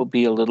people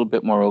be a little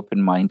bit more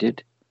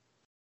open-minded,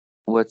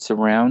 what's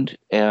around,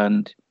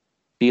 and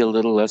be a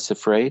little less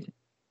afraid.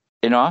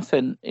 And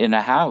often in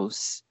a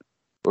house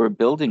or a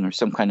building or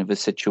some kind of a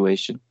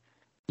situation,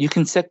 you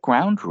can set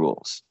ground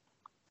rules.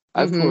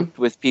 I've worked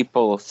with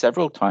people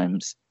several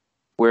times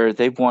where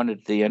they've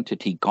wanted the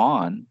entity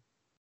gone.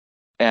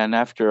 And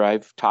after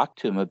I've talked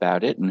to them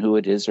about it and who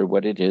it is or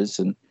what it is,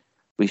 and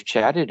we've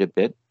chatted a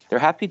bit, they're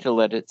happy to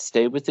let it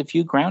stay with a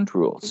few ground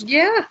rules.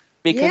 Yeah.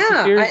 Because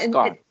the fear is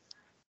gone.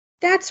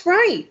 That's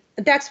right.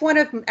 That's one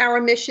of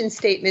our mission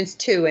statements,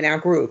 too, in our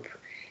group.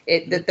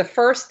 The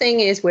first thing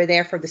is we're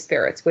there for the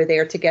spirits. We're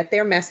there to get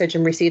their message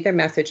and receive their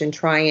message and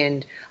try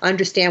and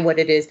understand what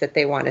it is that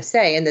they want to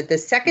say. And the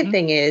second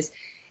thing is,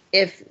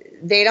 if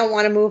they don't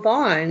want to move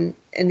on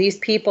and these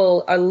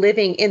people are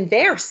living in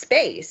their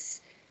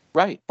space,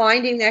 right,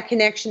 finding that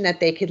connection that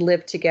they could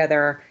live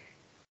together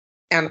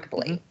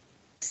amicably.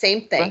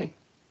 Same thing. Right.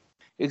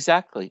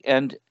 Exactly.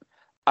 And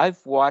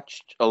I've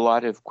watched a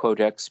lot of, quote,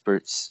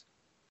 experts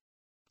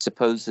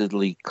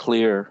supposedly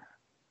clear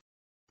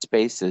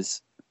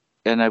spaces,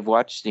 and I've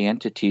watched the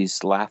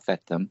entities laugh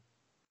at them.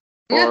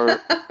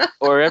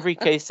 Or every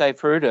case I've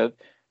heard of,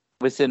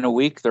 within a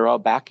week, they're all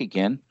back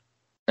again,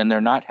 and they're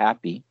not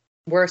happy.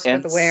 Worse for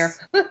the wear.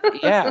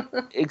 Yeah,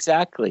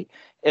 exactly.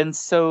 And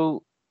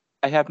so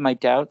I have my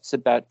doubts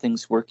about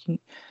things working.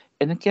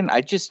 And again,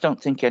 I just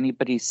don't think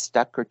anybody's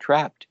stuck or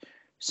trapped.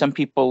 Some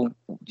people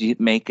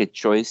make a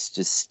choice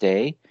to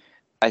stay.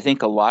 I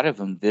think a lot of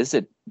them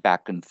visit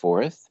back and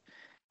forth.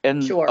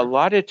 And a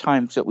lot of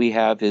times what we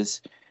have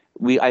is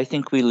I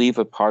think we leave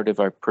a part of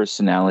our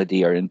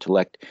personality, our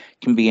intellect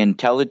can be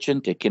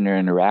intelligent, it can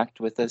interact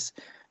with us,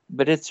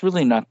 but it's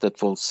really not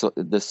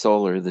the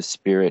soul or the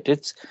spirit.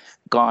 It's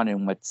gone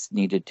in what's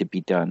needed to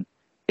be done.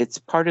 It's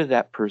part of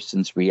that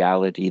person's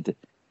reality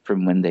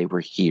from when they were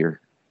here.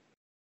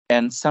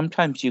 And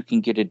sometimes you can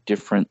get a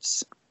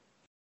difference.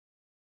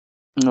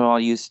 Well, I'll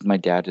use my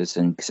dad as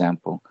an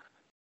example.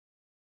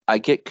 I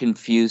get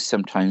confused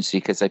sometimes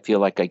because I feel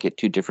like I get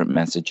two different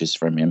messages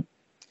from him.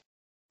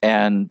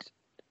 And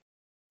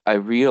I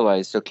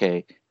realized,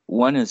 okay,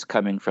 one is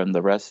coming from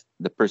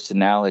the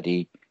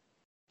personality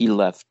he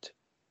left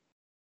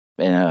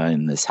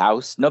in this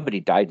house. Nobody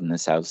died in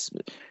this house.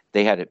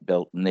 They had it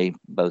built and they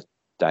both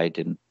died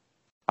in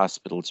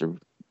hospitals or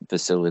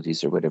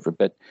facilities or whatever.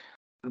 But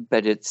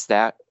it's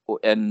that.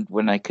 And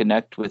when I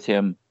connect with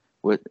him,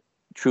 with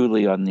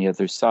truly on the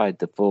other side,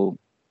 the full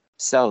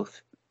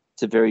self,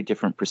 it's a very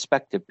different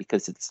perspective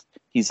because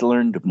he's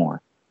learned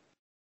more.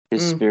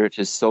 His spirit,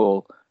 his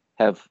soul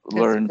have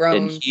learned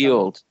and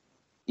healed.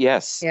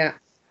 Yes. Yeah.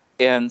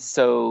 And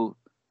so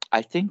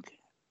I think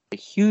a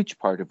huge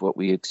part of what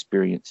we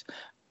experience,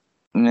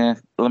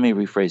 let me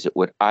rephrase it,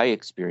 what I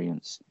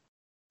experience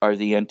are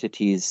the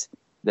entities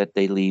that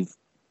they leave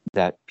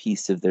that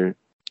piece of their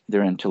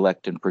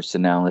intellect and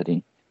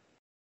personality.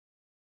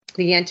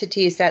 The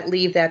entities that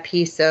leave that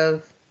piece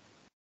of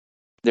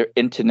their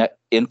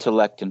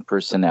intellect and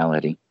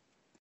personality.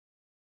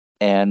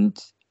 And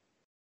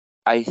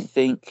I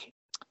think,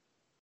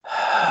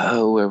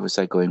 where was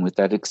I going with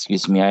that?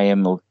 Excuse me, I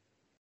am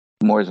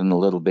more than a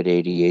little bit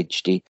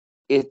ADHD.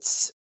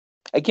 It's,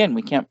 again,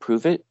 we can't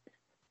prove it,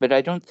 but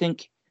I don't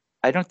think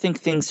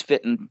things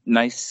fit in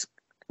nice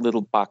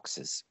little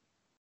boxes.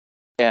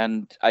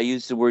 And I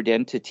use the word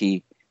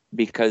entity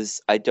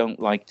because I don't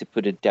like to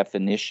put a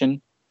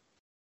definition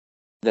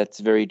that's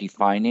very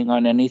defining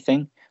on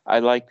anything. I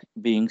like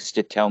beings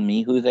to tell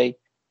me who they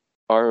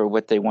are or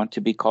what they want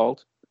to be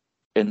called,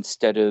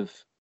 instead of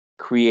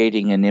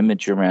creating an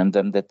image around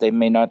them that they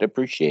may not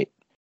appreciate.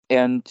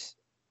 And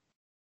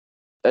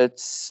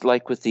it's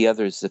like with the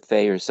others, the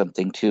Fae or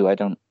something too. I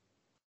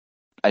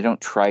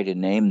don't try to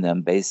name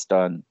them based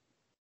on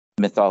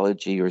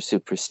mythology or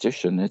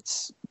superstition.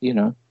 It's,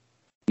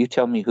 you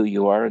tell me who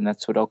you are and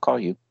that's what I'll call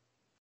you.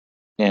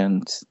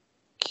 And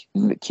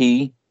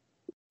key,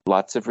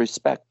 lots of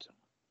respect.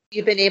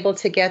 You've been able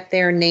to get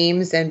their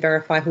names and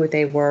verify who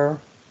they were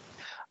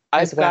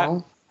as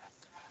well?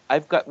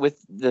 I've got,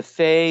 with the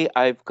Fae,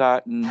 I've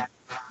gotten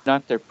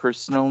not their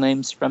personal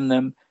names from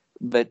them,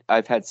 but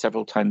I've had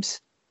several times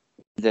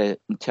that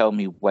tell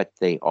me what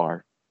they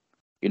are.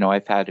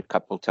 I've had a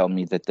couple tell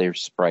me that they're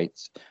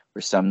sprites,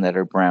 or some that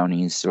are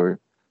brownies, or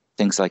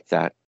things like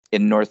that.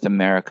 in North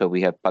America,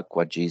 we have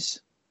Pukwudgies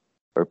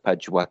or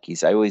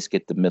Pudgewuckies. I always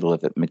get the middle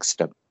of it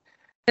mixed up.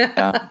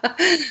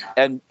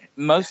 And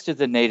most of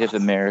the Native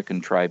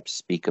American tribes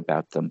speak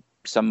about them.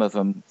 Some of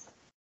them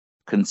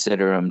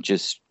consider them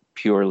just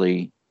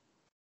purely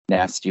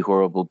nasty,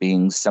 horrible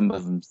beings. Some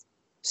of them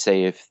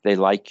say if they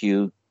like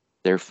you,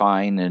 they're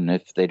fine, and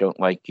if they don't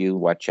like you,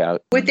 watch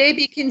out. Would they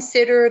be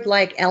considered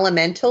like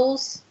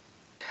elementals?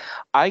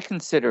 I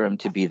consider them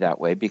to be that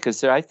way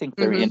because I think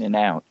they're in and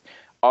out.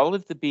 All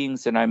of the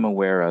beings that I'm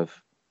aware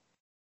of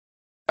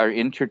are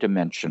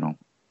interdimensional,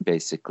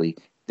 basically.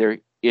 They're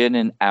in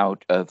and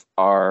out of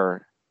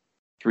our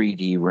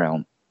 3D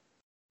realm.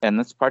 And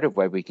that's part of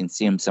why we can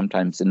see them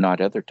sometimes and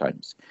not other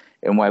times,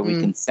 and why we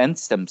can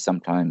sense them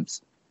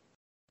sometimes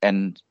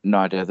and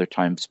not other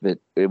times, but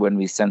when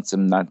we sense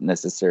them, not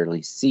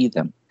necessarily see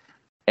them.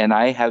 And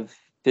I have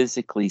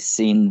physically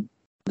seen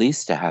at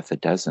least a half a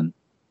dozen,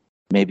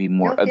 maybe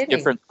more, of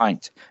different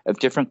kinds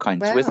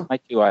Wow. with my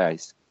two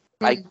eyes.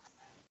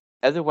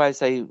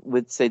 Otherwise, I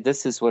would say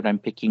this is what I'm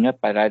picking up,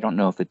 but I don't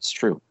know if it's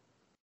true.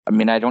 I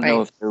mean, I don't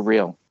know if they're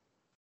real.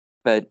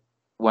 But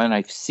when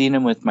I've seen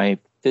them with my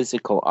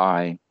physical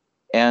eye,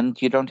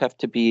 and you don't have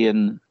to be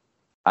in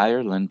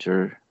Ireland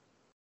or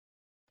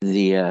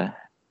the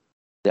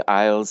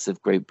Isles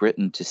of Great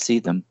Britain to see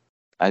them.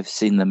 I've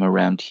seen them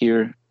around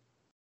here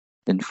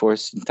in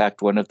Forest. In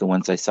fact, one of the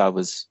ones I saw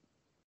was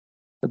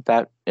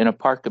in a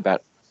park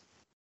about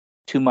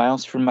 2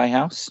 miles from my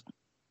house.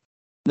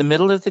 In the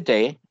middle of the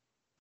day,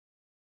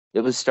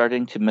 it was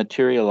starting to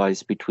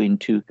materialize between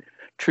two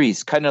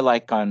trees, kind of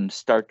like on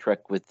Star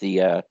Trek with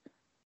the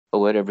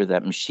whatever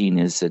that machine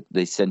is that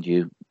they send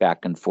you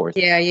back and forth.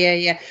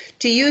 Yeah.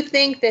 Do you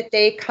think that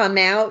they come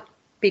out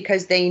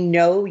because they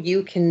know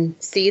you can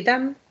see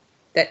them?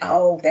 That,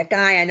 that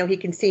guy, I know he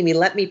can see me.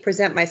 Let me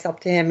present myself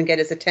to him and get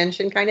his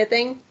attention kind of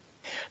thing?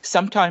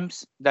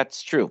 Sometimes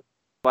that's true.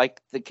 Like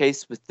the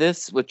case with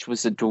this, which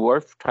was a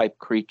dwarf type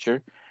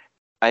creature,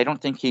 I don't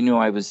think he knew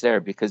I was there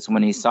because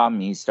when he saw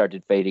me, he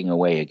started fading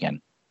away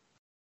again.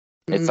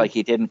 It's like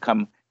he didn't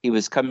come. He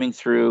was coming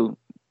through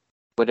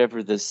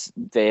whatever this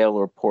veil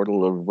or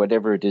portal or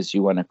whatever it is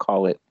you want to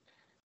call it.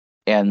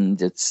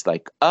 And it's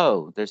like,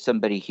 oh, there's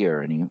somebody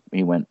here. And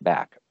he went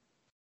back.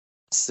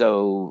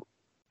 So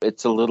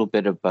it's a little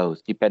bit of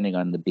both, depending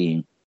on the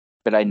being.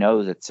 But I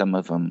know that some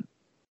of them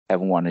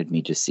have wanted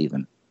me to see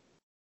them.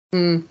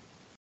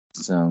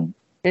 So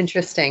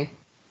interesting.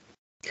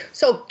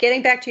 So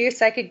getting back to your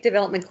psychic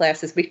development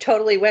classes, we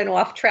totally went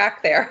off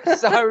track there.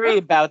 Sorry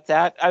about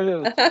that.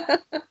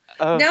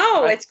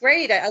 No, it's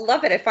great. I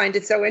love it. I find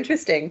it so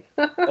interesting.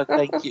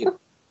 Thank you.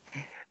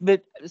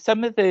 But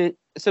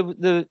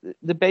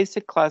the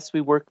basic class,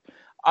 we work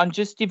on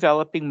just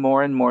developing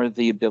more and more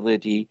the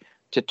ability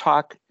to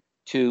talk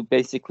to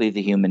basically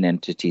the human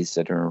entities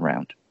that are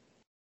around,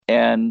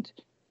 and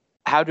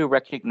how to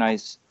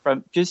recognize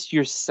from just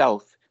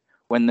yourself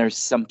when there's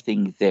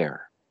something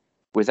there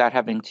without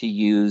having to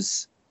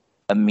use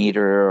a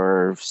meter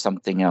or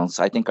something else.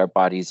 I think our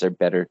bodies are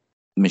better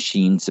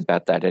machines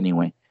about that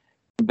anyway.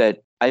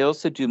 But I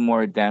also do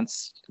more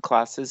advanced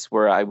classes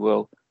where I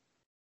will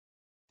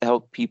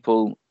help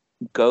people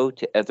go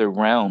to other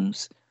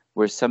realms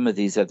where some of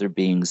these other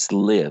beings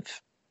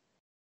live,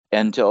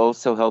 and to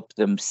also help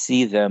them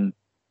see them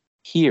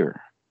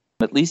here.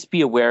 At least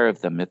be aware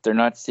of them. If they're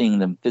not seeing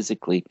them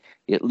physically,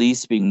 at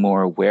least being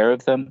more aware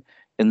of them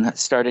and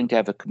starting to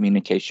have a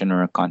communication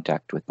or a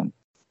contact with them.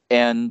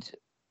 And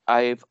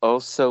I've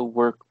also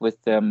worked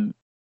with them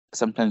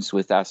sometimes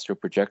with astral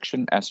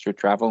projection, astral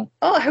travel.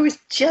 Oh, I was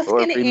just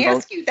going to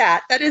ask you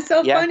that. That is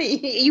so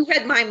funny. You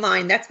read my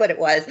mind. That's what it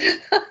was.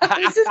 I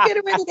was just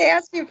getting ready to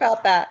ask you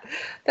about that.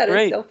 That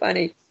is so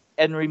funny.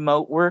 And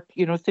remote work,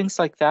 things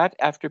like that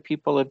after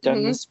people have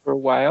done this for a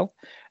while.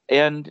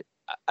 And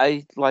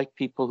I like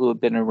people who have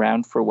been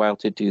around for a while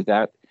to do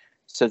that.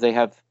 So they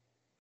have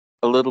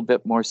a little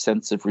bit more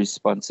sense of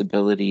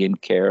responsibility and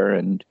care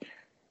and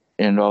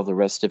all the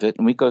rest of it.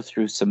 And we go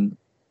through some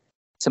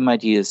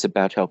ideas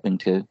about helping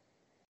to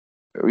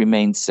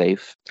remain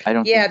safe.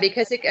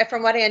 Because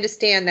from what I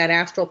understand, that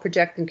astral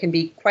projecting can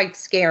be quite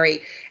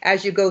scary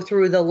as you go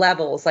through the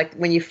levels. Like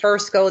when you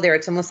first go there,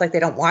 it's almost like they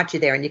don't want you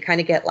there, and you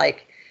kind of get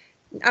like,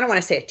 I don't want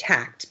to say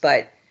attacked,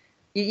 but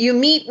you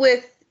meet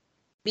with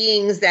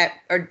beings that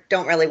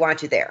don't really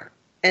want you there.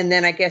 And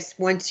then I guess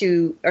once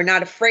you are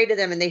not afraid of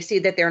them and they see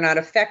that they're not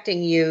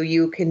affecting you,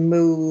 you can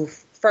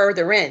move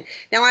further in.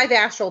 Now, I've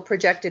astral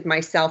projected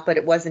myself, but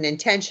it wasn't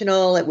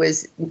intentional. It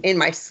was in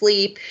my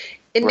sleep.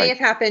 It may have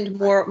happened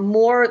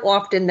more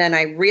often than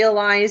I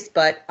realized,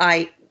 but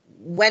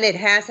when it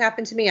has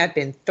happened to me, I've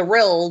been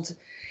thrilled.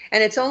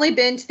 And it's only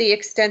been to the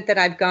extent that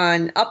I've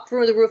gone up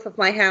through the roof of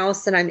my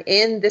house and I'm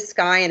in the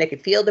sky and I can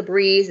feel the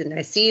breeze and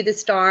I see the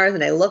stars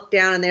and I look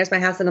down and there's my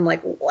house and I'm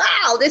like,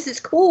 wow, this is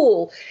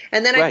cool.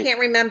 And then I can't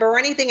remember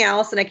anything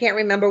else and I can't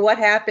remember what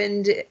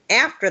happened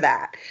after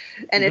that.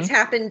 And it's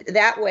happened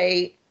that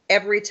way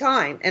every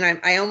time. And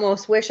I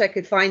almost wish I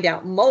could find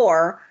out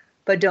more,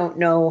 but don't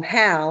know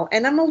how.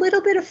 And I'm a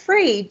little bit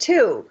afraid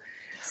too.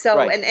 So,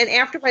 Right. and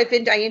after I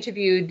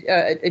interviewed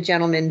a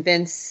gentleman,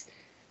 Vince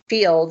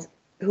Field,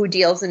 who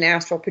deals in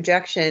astral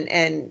projection,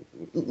 and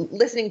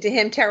listening to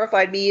him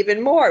terrified me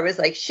even more. It was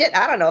like, shit,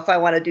 I don't know if I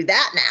want to do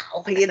that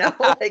now,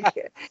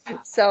 like,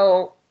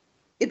 so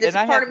there's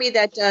a part of me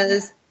that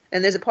does,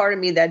 and there's a part of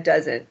me that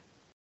doesn't.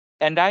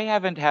 And I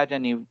haven't had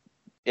any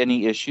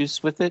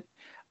issues with it.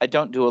 I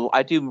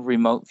do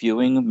remote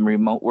viewing,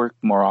 remote work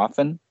more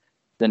often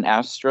than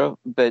astro,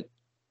 but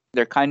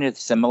they're kind of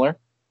similar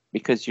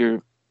because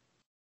you're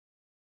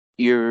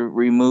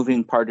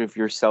removing part of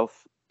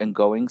yourself and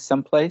going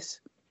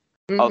someplace.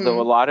 Mm-hmm. Although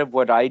a lot of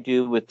what I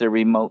do with the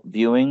remote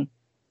viewing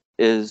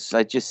is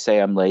I just say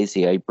I'm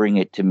lazy. I bring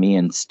it to me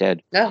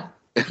instead. Oh,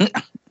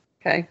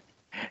 okay.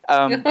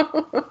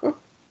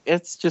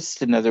 It's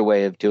just another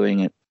way of doing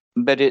it,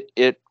 but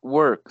it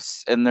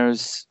works. And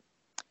there's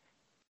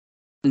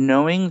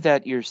knowing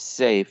that you're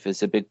safe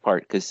is a big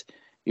part, because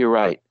you're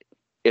right.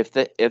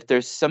 If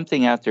there's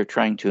something out there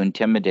trying to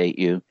intimidate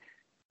you,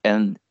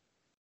 and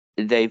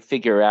they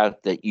figure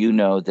out that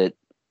that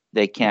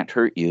they can't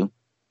hurt you,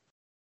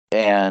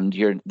 and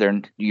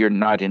we're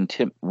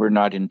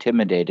not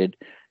intimidated,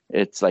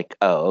 it's like,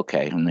 oh,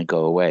 okay, and they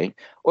go away,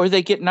 or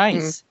they get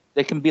nice. Mm.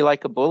 They can be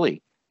like a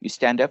bully. You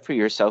stand up for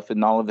yourself,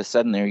 and all of a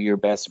sudden they're your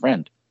best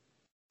friend.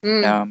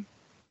 Mm.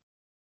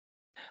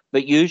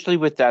 But usually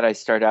with that, I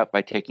start out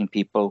by taking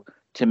people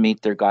to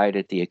meet their guide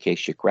at the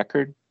Akashic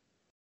Record,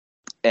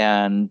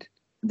 and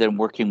then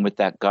working with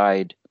that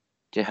guide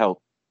to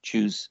help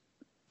choose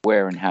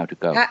where and how to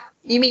go.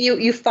 You mean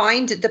you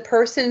find the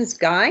person's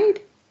guide?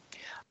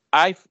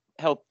 I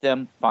help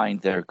them find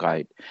their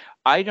guide.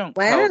 I don't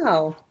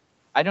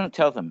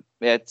tell them.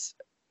 It's,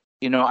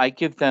 I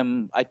take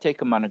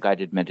them on a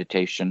guided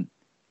meditation,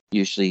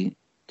 usually,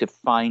 to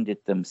find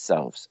it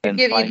themselves. And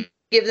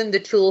give them the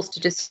tools to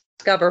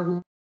discover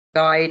who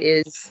their guide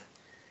is.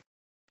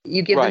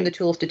 You give them the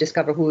tools to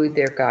discover who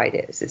their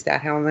guide is. Is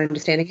that how I'm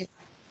understanding it?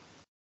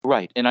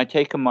 Right. And I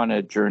take them on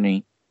a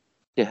journey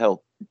to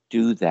help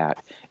do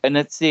that. And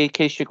it's the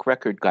Akashic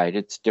Record guide.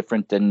 It's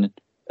different than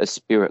a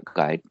spirit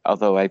guide,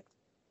 although I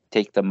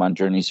take them on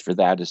journeys for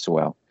that as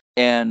well.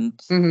 And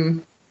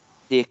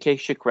the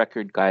Akashic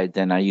Record guide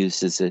then I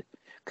use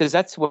because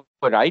that's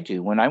what I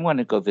do when I want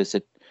to go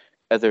visit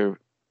other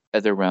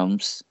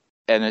realms,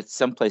 and it's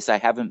someplace I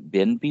haven't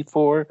been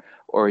before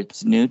or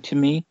it's new to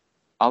me.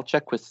 I'll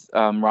check with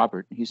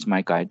Robert, he's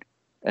my guide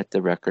at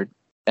the record,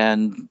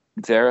 and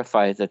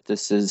verify that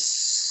this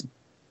is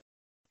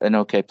an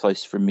okay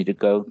place for me to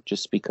go,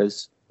 just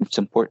because it's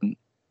important.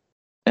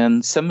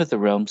 And some of the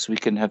realms we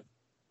can have,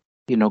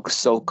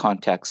 soul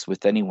contacts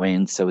with anyway,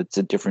 and so it's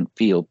a different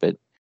feel. But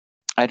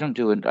I don't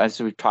do it,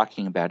 as we're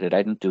talking about it,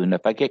 I don't do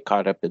enough. I get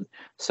caught up in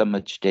so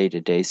much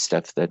day-to-day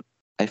stuff that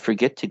I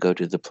forget to go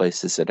to the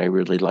places that I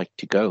really like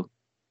to go.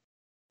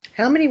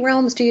 How many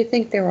realms do you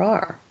think there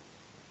are?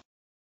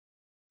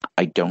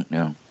 I don't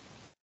know.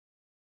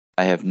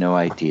 I have no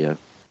idea.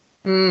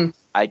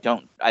 I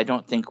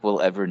don't think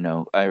we'll ever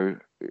know,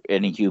 or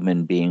any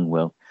human being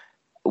will.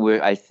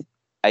 I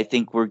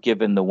think we're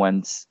given the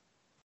ones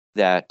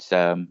that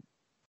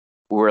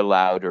we're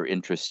allowed or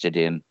interested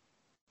in,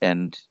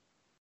 and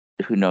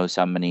who knows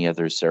how many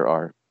others there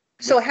are.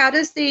 So how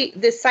does the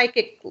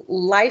psychic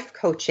life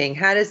coaching,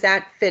 how does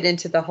that fit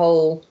into the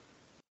whole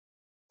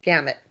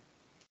gamut?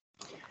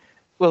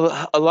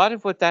 Well, a lot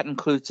of what that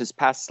includes is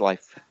past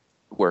life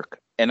work.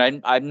 And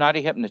I'm not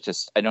a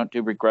hypnotist. I don't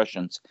do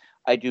regressions.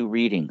 I do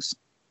readings.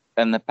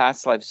 And the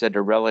past lives that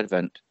are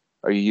relevant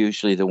are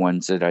usually the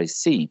ones that I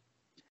see.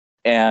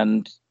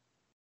 And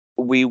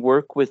we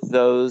work with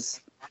those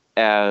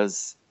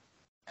as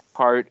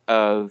part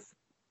of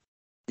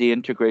the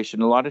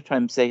integration. A lot of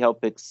times they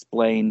help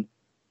explain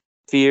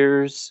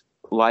fears,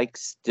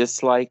 likes,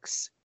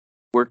 dislikes,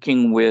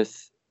 working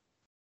with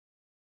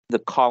the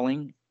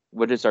calling,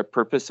 what is our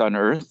purpose on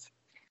earth,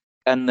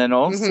 and then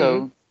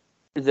also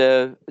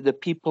the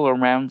people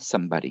around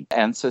somebody,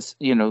 and so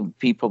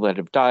people that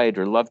have died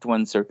or loved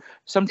ones, or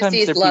sometimes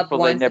they're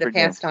people they never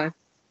passed on.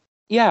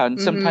 Yeah,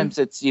 and sometimes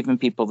it's even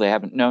people they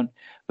haven't known.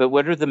 But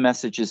what are the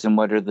messages and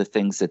what are the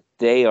things that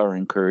they are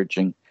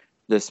encouraging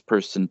this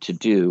person to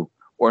do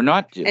or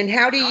not do? And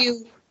how do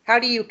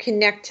you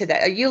connect to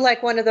that? Are you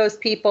like one of those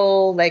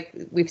people like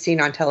we've seen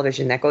on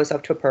television that goes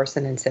up to a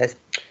person and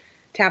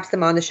taps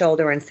them on the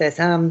shoulder and says,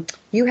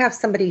 you have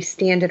somebody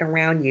standing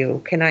around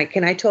you. Can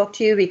I talk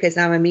to you because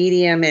I'm a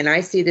medium and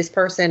I see this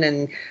person?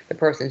 And the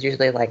person's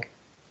usually like,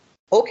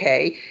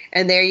 okay.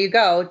 And there you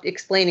go,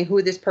 explaining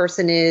who this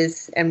person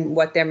is and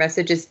what their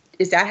message is.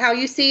 Is that how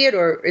you see it,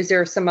 or is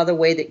there some other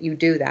way that you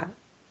do that?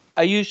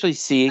 I usually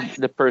see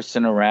the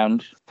person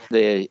around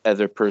the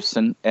other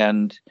person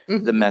and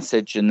the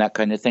message and that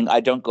kind of thing.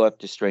 I don't go up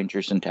to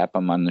strangers and tap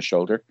them on the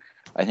shoulder.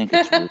 I think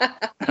it's rude.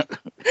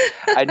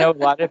 I know a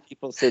lot of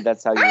people say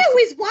that's how you... I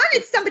always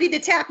wanted somebody to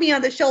tap me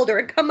on the shoulder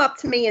and come up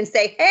to me and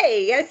say,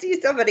 hey, I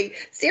see somebody.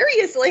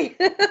 Seriously.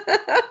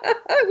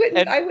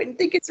 I wouldn't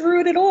think it's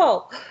rude at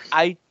all.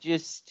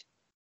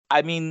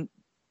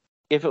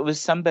 If it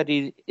was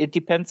somebody, it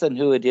depends on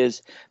who it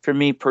is. For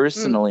me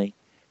personally,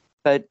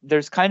 But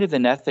there's kind of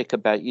an ethic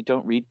about you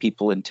don't read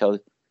people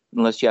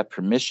unless you have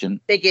permission.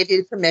 They give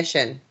you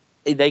permission.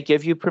 They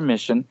give you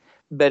permission,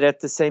 but at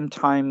the same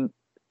time,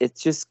 it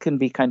just can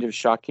be kind of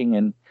shocking.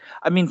 And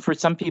I mean, for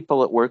some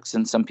people it works,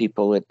 and some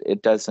people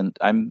it doesn't.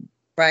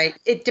 Right.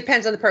 It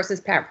depends on the person's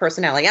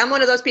personality. I'm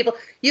one of those people.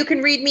 You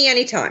can read me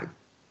anytime.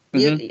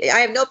 I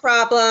have no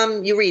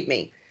problem. You read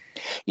me.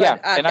 Yeah,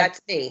 but,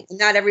 that's me.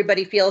 Not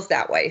everybody feels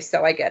that way,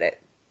 so I get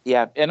it.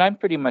 Yeah, and I'm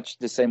pretty much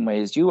the same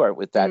way as you are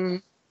with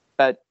that.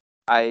 But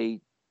I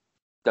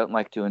don't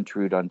like to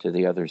intrude onto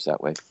the others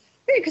that way.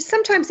 Because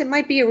sometimes it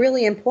might be a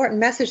really important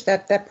message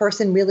that that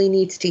person really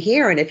needs to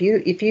hear, and if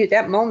you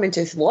that moment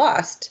is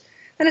lost,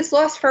 then it's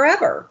lost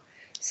forever.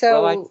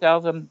 So, well, I tell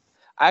them,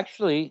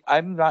 actually,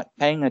 I'm not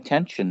paying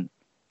attention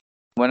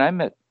when I'm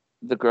at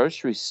the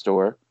grocery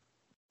store.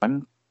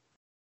 I'm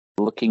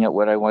looking at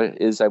what I want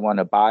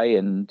to buy,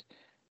 and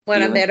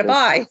when I'm there to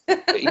buy.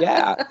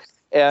 Yeah.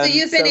 So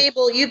you've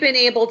been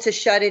able to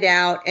shut it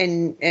out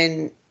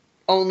and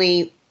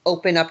only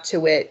open up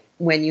to it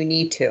when you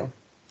need to.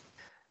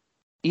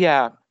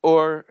 Yeah,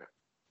 or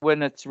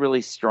when it's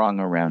really strong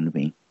around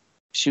me.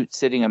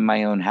 Sitting in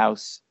my own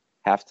house,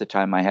 half the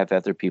time I have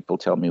other people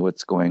tell me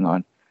what's going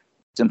on,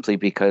 simply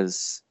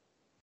because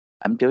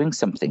I'm doing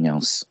something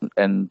else.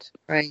 And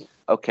right.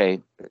 Okay,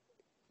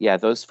 yeah,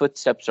 those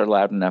footsteps are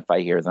loud enough.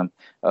 I hear them.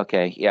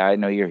 Okay, yeah, I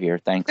know you're here.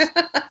 Thanks.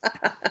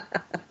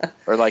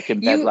 Or like in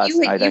bed last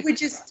night.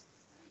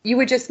 You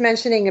were just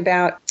mentioning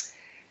about,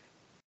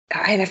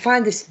 and I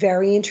find this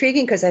very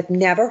intriguing because I've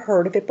never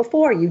heard of it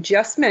before. You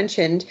just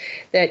mentioned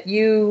that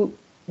you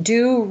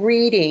do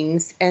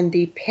readings and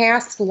the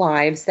past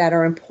lives that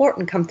are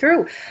important come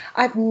through.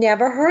 I've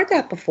never heard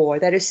that before.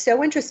 That is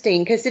so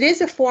interesting because it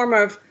is a form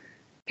of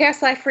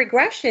past life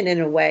regression in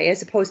a way,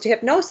 as opposed to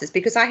hypnosis,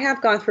 because I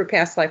have gone through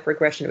past life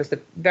regression. It was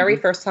the very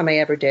first time I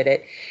ever did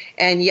it.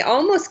 And you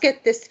almost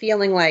get this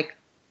feeling like,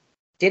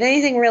 did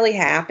anything really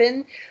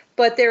happen?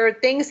 But there are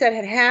things that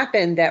had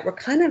happened that were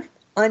kind of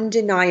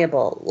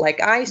undeniable. Like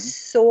I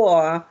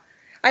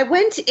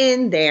went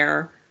in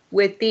there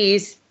with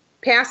these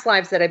past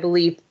lives that I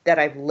believe that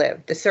I've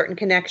lived, the certain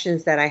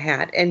connections that I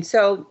had. And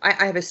so I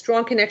have a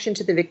strong connection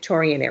to the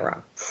Victorian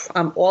era.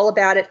 I'm all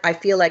about it. I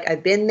feel like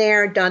I've been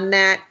there, done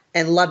that,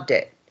 and loved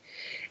it.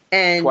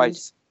 And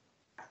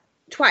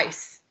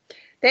Twice.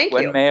 Thank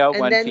you. One male,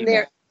 one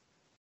female.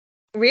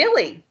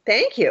 Really?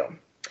 Thank you.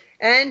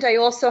 And I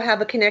also have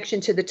a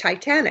connection to the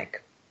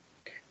Titanic.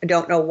 I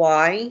don't know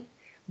why,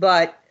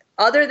 but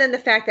other than the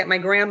fact that my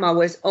grandma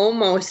was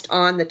almost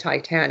on the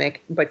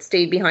Titanic, but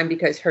stayed behind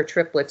because her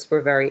triplets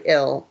were very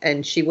ill,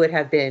 and she would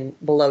have been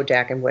below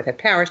deck and would have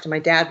perished, and my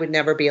dad would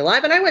never be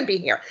alive, and I wouldn't be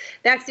here.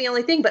 That's the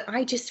only thing. But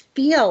I just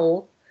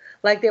feel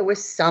like there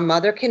was some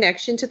other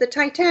connection to the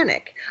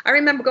Titanic. I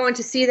remember going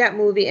to see that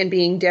movie and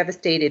being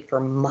devastated for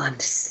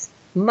months.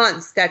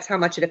 That's how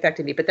much it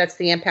affected me. But that's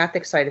the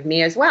empathic side of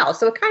me as well.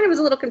 So it kind of was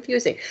a little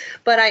confusing.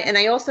 But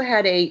I also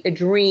had a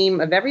dream,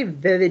 a very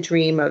vivid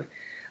dream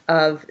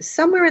of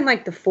somewhere in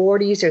like the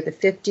 40s or the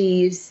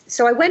 50s.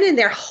 So I went in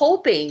there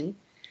hoping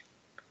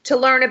to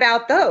learn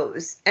about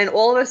those. And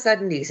all of a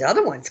sudden these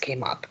other ones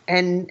came up.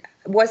 And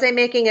was I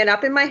making it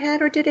up in my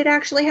head, or did it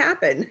actually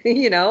happen?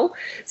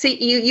 So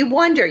you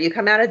wonder, you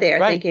come out of there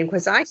thinking,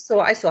 because I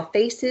saw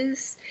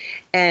faces,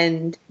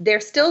 and they're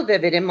still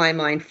vivid in my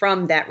mind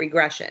from that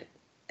regression.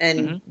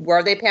 And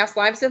were they past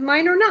lives of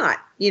mine or not?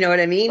 You know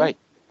what I mean?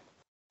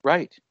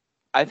 Right.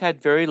 I've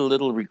had very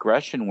little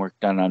regression work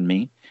done on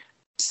me.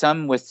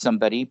 Some with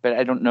somebody, but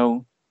I don't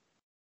know.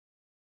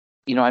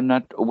 I'm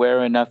not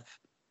aware enough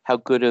how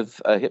good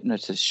of a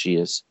hypnotist she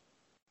is.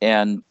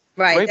 And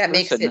that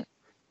makes it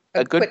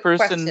a good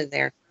person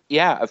there.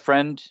 Yeah, a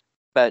friend,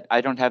 but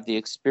I don't have the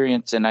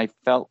experience, and I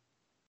felt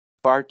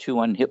far too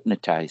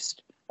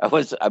unhypnotized. I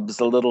was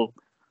a little.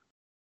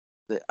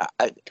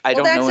 I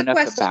don't know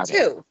enough about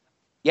it.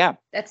 Yeah,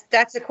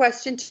 that's a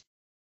question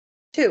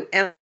too.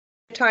 Am I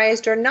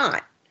hypnotized or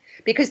not?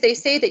 Because they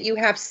say that you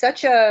have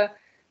such a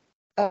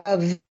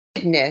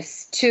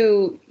vividness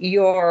to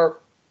your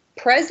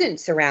present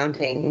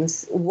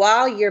surroundings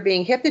while you're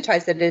being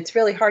hypnotized that it's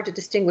really hard to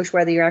distinguish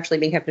whether you're actually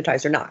being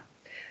hypnotized or not.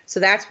 So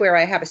that's where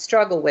I have a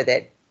struggle with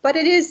it. But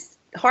it is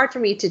hard for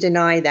me to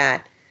deny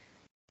that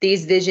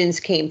these visions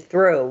came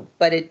through,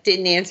 but it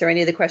didn't answer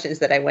any of the questions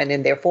that I went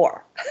in there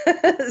for.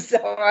 So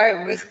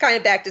I was kind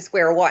of back to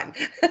square one.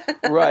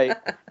 Right.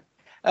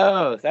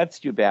 Oh, that's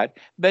too bad.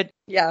 But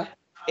yeah,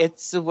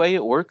 it's the way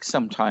it works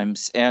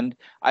sometimes. And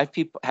I've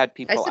had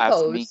people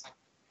ask me,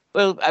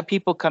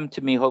 people come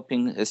to me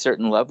hoping a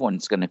certain loved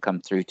one's going to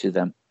come through to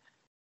them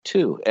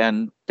too.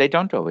 And they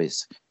don't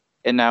always.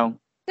 And now.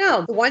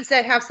 No, the ones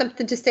that have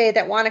something to say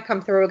that want to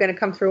come through are going to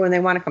come through when they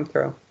want to come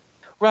through.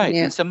 Right.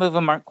 Yeah. And some of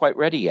them aren't quite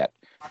ready yet.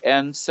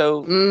 And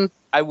so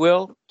I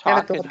will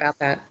talk about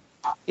that.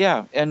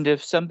 Yeah. And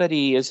if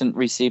somebody isn't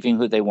receiving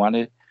who they want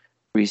to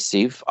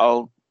receive,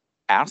 I'll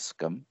ask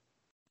them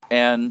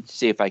and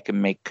see if I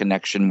can make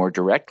connection more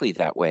directly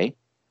that way.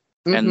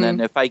 And then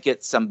if I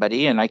get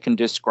somebody and I can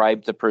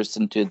describe the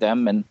person to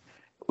them and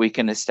we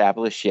can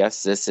establish,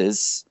 yes, this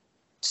is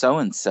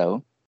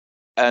so-and-so,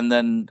 and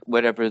then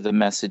whatever the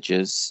message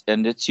is.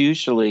 And it's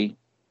usually,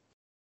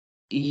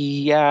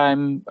 yeah,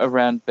 I'm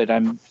around, but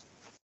I'm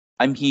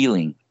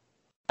healing.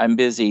 I'm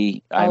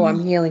busy.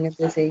 I'm healing and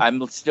busy.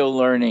 I'm still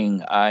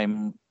learning.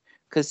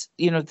 Because,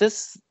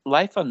 this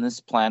life on this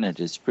planet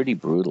is pretty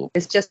brutal.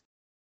 It's just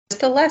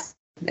a lesson.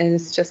 And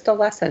it's just a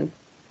lesson.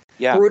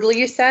 Yeah. Brutal,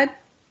 you said?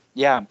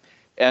 Yeah.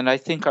 And I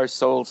think our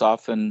souls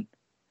often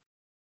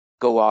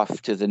go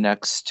off to the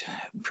next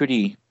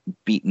pretty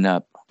beaten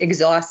up.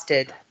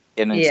 Exhausted.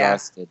 And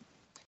exhausted.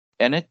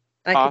 And it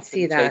I often can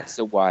see that. takes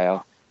a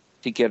while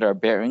to get our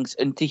bearings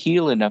and to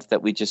heal enough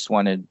that we just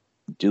want to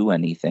do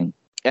anything.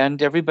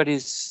 And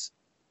everybody's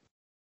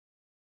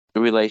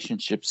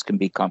relationships can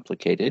be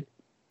complicated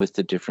with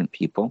the different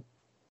people.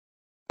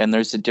 And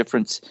there's a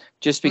difference.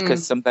 Just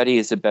because somebody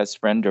is a best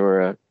friend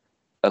or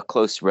a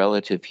close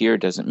relative here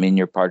doesn't mean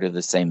you're part of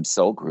the same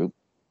soul group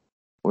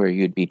where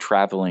you'd be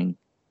traveling.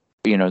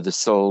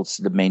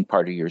 The main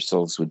part of your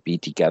souls would be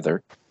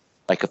together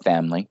like a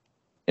family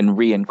and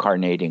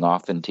reincarnating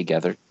often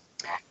together.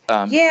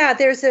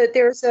 There's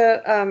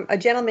a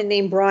gentleman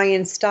named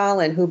Brian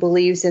Stalin who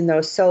believes in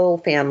those soul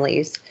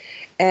families.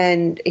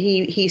 And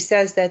he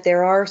says that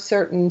there are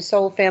certain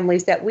soul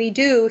families that we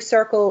do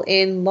circle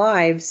in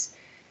lives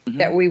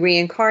that we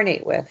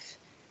reincarnate with.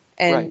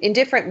 And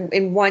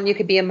in one, you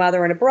could be a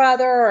mother and a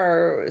brother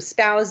or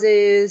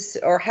spouses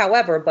or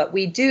however, but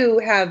we do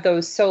have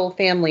those soul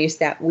families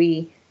that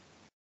we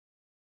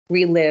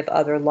relive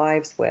other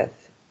lives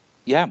with.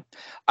 Yeah,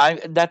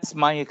 that's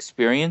my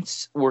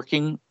experience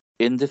working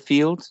in the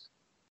field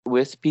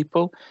with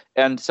people.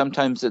 And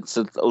sometimes it's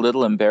a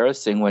little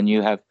embarrassing when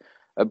you have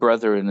a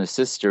brother and a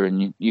sister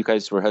and you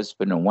guys were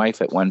husband and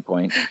wife at one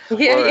point.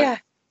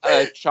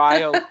 A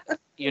child,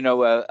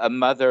 a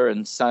mother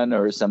and son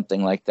or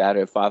something like that,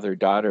 or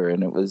father-daughter.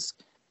 And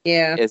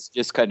it's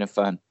just kind of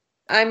fun.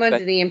 I'm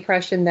under the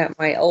impression that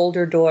my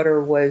older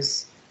daughter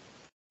was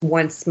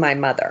once my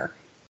mother.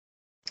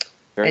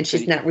 And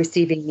she's not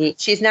receiving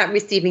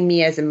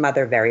me as a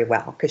mother very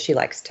well because she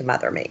likes to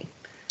mother me.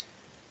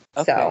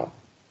 Okay. So,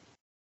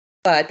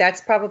 but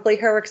that's probably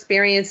her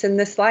experience in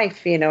this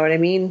life. You know what I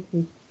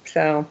mean?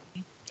 So,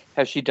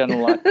 has she done a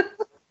lot?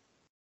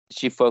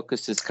 She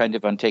focuses kind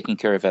of on taking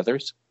care of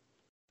others.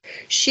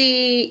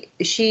 She's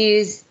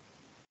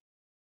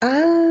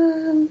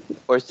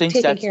or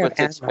thinks that's what's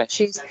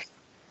expected.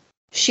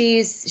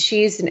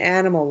 She's an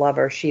animal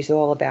lover. She's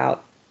all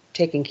about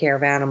taking care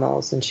of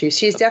animals, and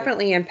she's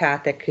definitely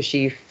empathic because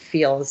she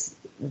feels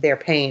their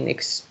pain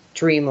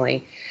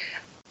extremely.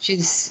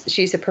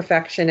 She's a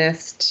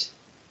perfectionist,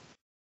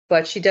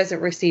 but she doesn't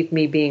receive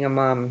me being a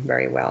mom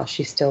very well.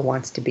 She still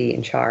wants to be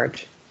in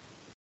charge.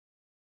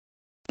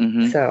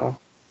 So,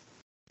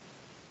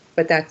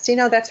 but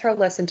that's her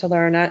lesson to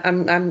learn.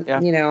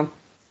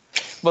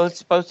 Well,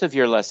 it's both of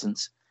your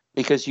lessons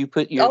because you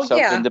put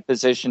yourself in the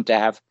position to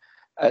have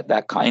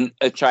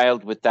a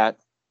child with that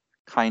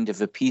kind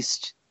of a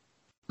piece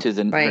to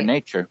her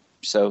nature.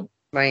 So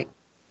right.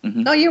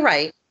 No, you're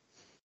right.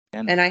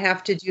 And I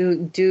have to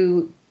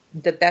do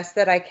the best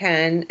that I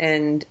can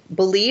and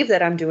believe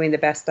that I'm doing the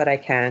best that I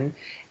can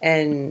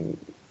and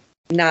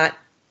not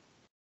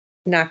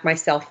knock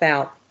myself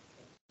out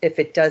if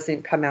it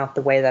doesn't come out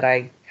the way that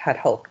I had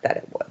hoped that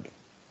it would,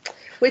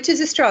 which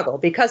is a struggle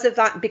because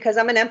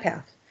I'm an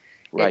empath.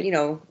 Right.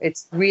 And,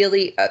 it's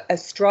really a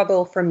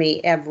struggle for me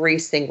every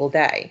single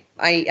day.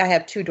 I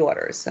have two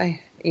daughters,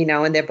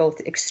 and they're both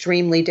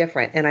extremely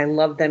different and I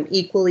love them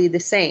equally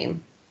the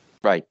same.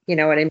 Right. You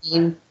know what I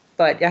mean?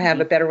 But I have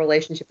a better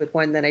relationship with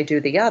one than I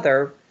do the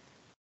other.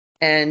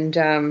 And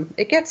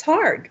it gets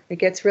hard. It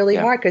gets really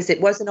hard because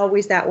it wasn't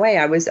always that way.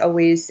 I was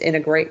always in a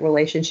great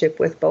relationship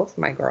with both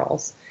my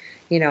girls.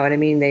 You know what I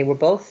mean? I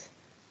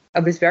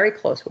was very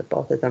close with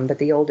both of them, but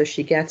the older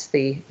she gets,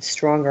 the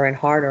stronger and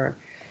harder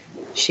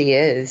she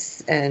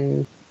is.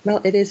 And,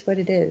 well, it is what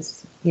it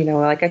is.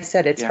 Like I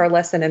said, it's her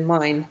lesson and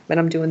mine, and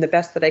I'm doing the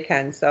best that I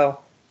can. So.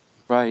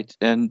 Right.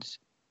 And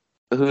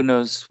who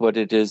knows what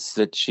it is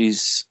that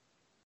she's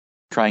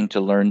trying to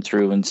learn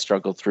through and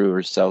struggle through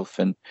herself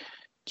and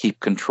keep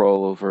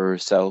control over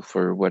herself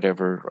or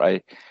whatever.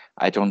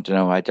 I don't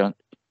know. I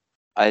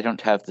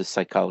don't have the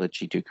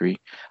psychology degree.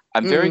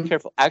 I'm very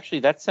careful.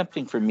 Actually, that's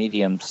something for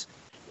mediums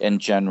in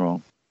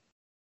general.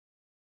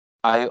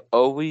 I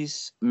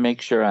always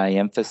make sure I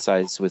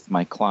emphasize with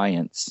my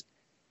clients,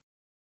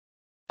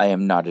 I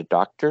am not a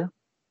doctor.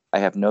 I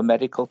have no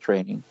medical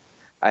training.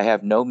 I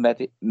have no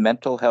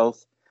mental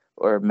health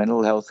or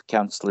mental health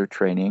counselor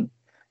training.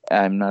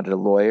 I'm not a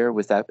lawyer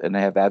with that, and I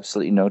have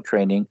absolutely no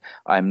training.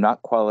 I'm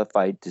not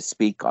qualified to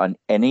speak on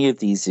any of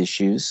these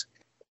issues.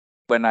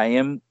 When I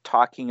am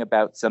talking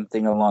about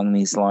something along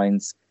these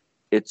lines,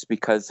 it's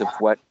because of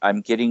what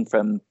I'm getting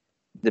from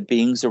the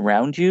beings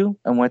around you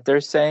and what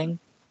they're saying,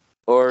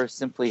 or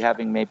simply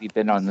having maybe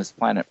been on this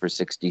planet for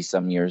 60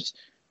 some years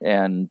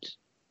and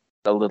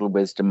a little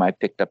wisdom I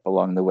picked up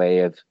along the way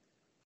of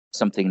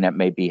something that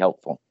may be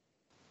helpful.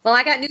 Well,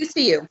 I got news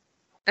for you.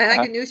 And I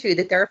got news for you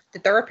that the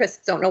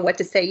therapists don't know what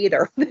to say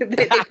either.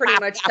 They pretty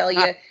much tell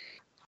you,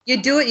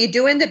 You're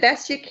doing the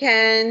best you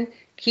can.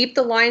 Keep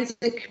the lines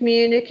of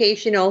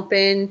communication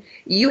open.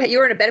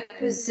 You're in a better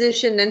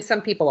position than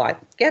some people are.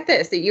 Get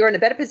this, that you're in a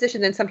better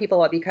position than some people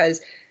are,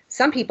 because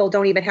some people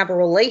don't even have a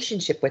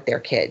relationship with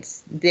their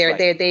kids.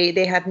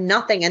 They have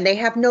nothing, and they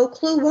have no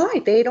clue why.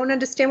 They don't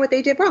understand what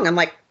they did wrong. I'm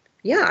like,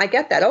 yeah, I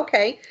get that.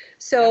 Okay.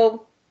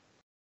 So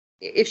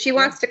if she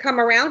wants to come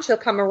around, she'll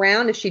come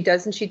around. If she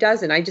doesn't, she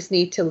doesn't. I just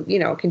need to,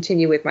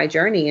 continue with my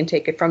journey and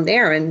take it from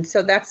there. And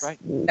so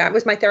that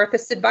was my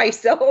therapist's advice.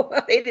 So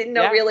they didn't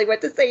know really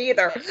what to say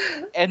either.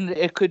 And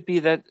it could be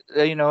that,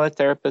 a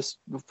therapist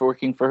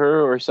working for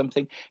her or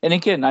something. And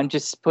again, I'm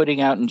just putting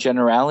out in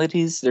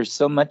generalities. There's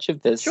so much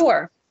of this.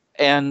 Sure.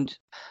 And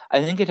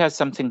I think it has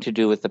something to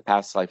do with the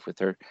past life with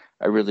her.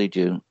 I really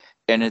do.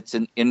 And it's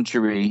an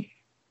injury.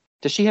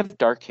 Does she have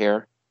dark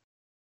hair?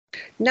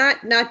 Not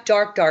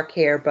dark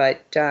hair,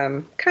 but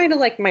kind of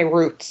like my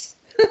roots.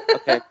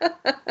 Okay.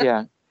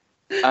 Yeah.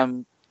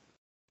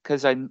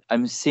 Because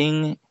I'm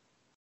seeing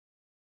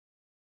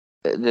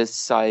this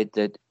side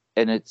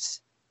and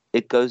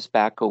it goes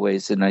back a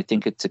ways, and I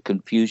think it's a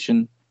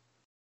confusion,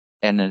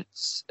 and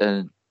it's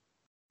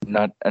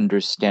not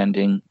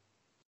understanding,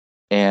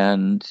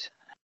 and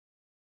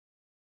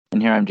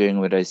here I'm doing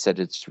what I said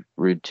it's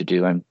rude to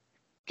do. I'm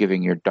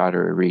giving your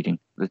daughter a reading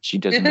that she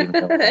doesn't even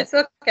know. That's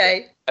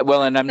okay.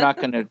 Well, and I'm not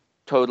going to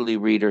totally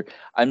read her.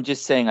 I'm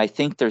just saying I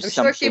think there's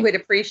something. I'm sure she would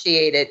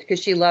appreciate it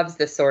because she loves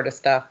this sort of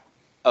stuff.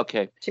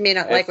 Okay. She may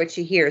not like what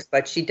she hears,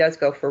 but she does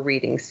go for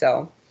readings.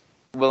 So.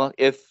 Well,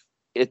 if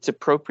it's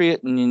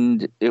appropriate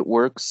and it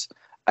works,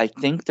 I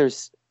think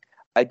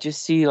I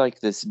just see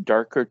like this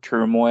darker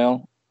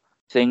turmoil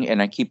thing,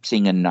 and I keep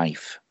seeing a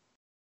knife.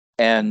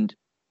 And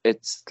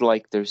it's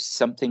like there's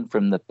something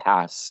from the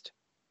past.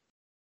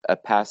 A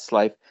past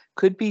life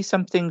could be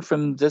something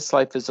from this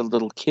life as a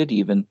little kid,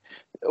 even,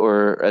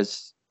 or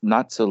as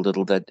not so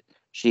little that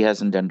she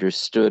hasn't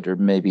understood or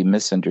maybe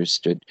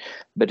misunderstood.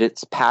 But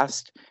it's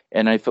past,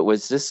 and if it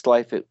was this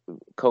life,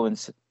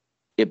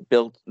 it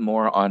built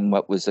more on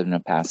what was in a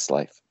past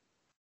life.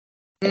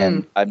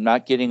 And I'm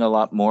not getting a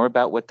lot more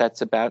about what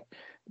that's about,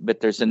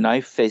 but there's a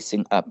knife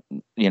facing up,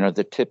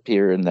 the tip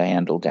here and the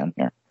handle down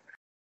here,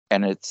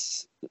 and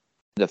it's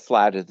the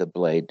flat of the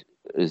blade.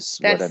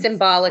 That's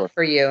symbolic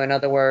for you. In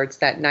other words,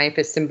 that knife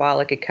is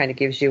symbolic. It kind of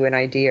gives you an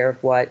idea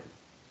of what.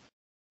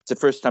 It's the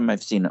first time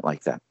I've seen it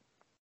like that.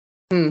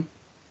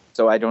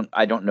 So I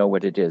don't know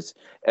what it is.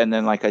 And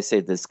then, like I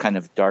say, this kind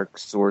of dark,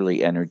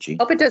 swirly energy.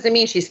 Hope it doesn't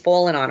mean she's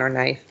fallen on her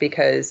knife,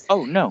 because.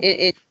 Oh no.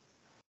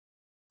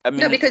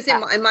 No, because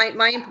in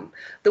my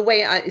the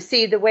way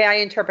I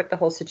interpret the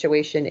whole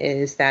situation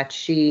is that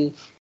she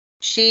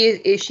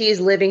is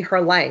living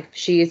her life.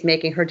 She is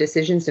making her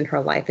decisions in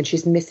her life, and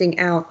she's missing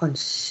out on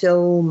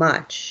so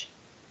much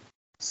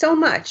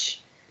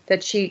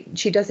that she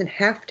doesn't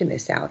have to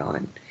miss out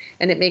on.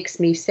 And it makes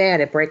me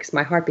sad. It breaks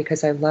my heart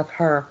because I love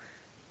her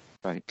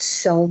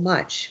so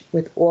much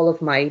with all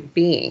of my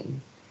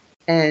being.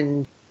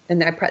 And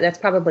that's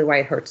probably why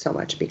it hurts so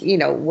much.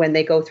 When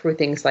they go through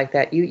things like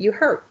that, you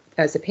hurt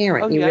as a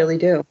parent. You really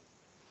do.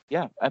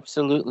 Yeah,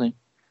 absolutely.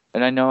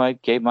 And I know I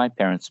gave my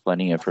parents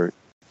plenty of hurt.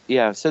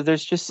 Yeah, so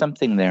there's just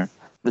something there.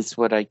 That's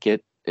what I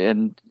get.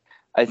 And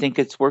I think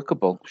it's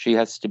workable. She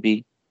has to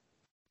be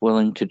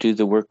willing to do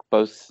the work,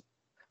 both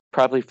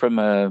probably from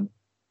a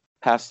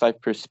past life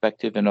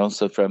perspective and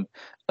also from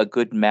a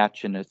good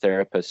match and a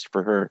therapist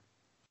for her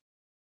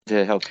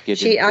to help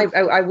get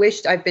I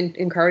wished I've been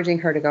encouraging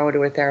her to go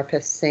to a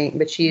therapist,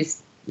 but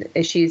she's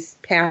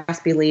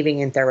past believing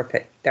in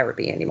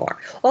therapy anymore.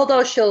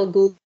 Although she'll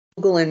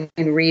Google and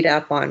read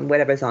up on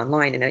whatever's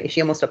online, and she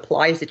almost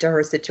applies it to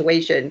her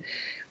situation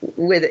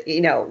with,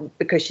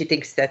 because she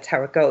thinks that's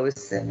how it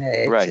goes. And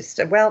it's just,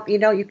 you got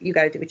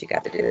to do what you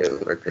got to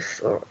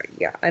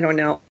do. I don't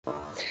know.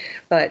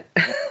 But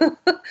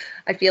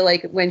I feel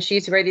like when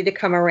she's ready to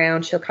come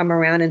around, she'll come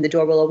around, and the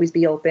door will always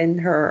be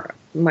open.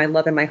 My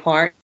love and my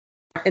heart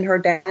and her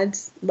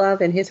dad's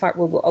love and his heart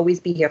will always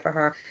be here for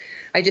her.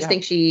 I just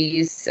think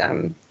she's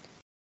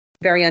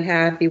very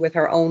unhappy with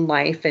her own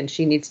life, and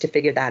she needs to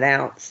figure that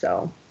out.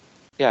 So,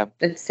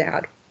 it's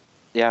sad.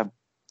 Yeah,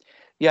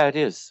 it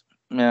is.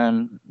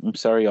 I'm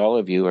sorry all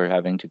of you are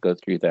having to go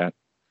through that.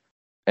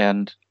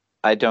 And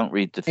I don't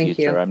read the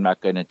future. I'm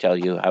not going to tell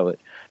you how it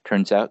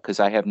turns out because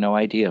I have no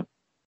idea.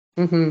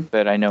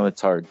 But I know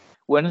it's hard.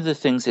 One of the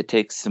things that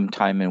takes some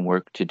time and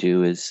work to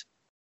do is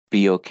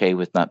be okay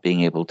with not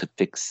being able to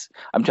fix.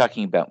 I'm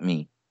talking about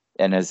me,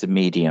 and as a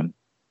medium,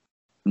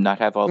 not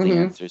have all the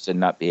answers and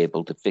not be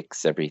able to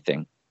fix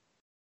everything.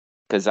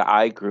 Because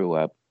I grew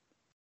up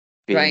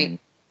being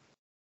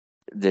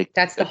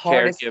that's the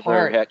hardest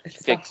part.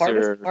 It's the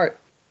hardest part.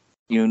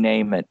 You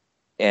name it.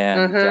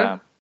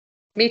 And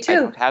me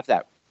too.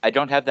 I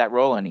don't have that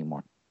role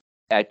anymore.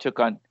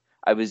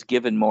 I was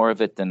given more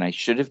of it than I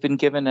should have been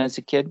given as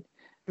a kid,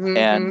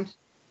 and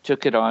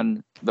took it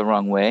on the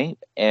wrong way.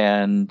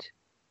 And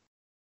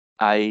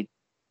I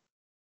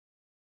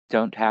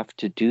don't have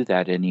to do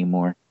that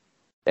anymore.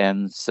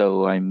 And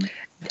so and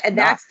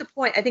that's the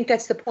point. I think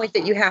that's the point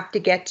that you have to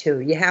get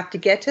to. You have to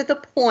get to the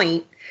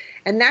point,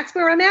 and that's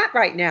where I'm at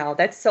right now.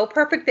 That's so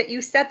perfect that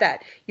you said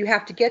that. You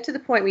have to get to the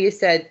point where you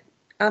said,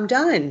 I'm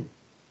done.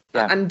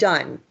 Yeah. I'm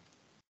done.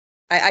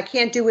 I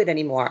can't do it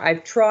anymore.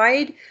 I've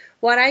tried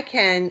what I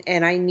can,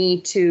 and I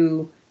need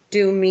to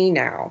do me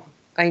now.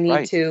 I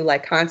need to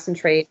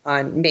concentrate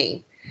on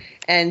me.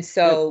 And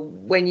so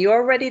when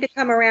you're ready to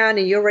come around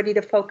and you're ready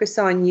to focus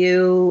on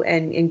you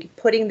and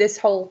putting this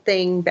whole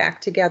thing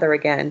back together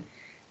again,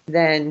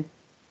 then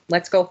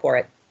let's go for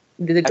it.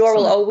 The door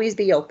will always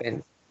be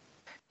open.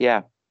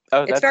 Yeah.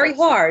 Oh, it's very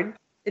hard.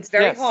 It's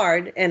very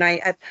hard. And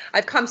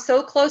I've come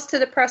so close to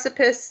the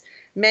precipice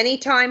many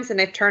times, and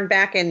I've turned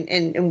back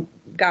and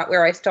got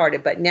where I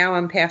started. But now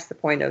I'm past the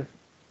point of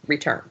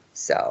return.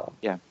 So.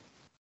 Yeah.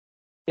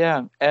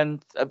 Yeah.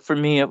 And for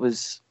me, it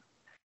was,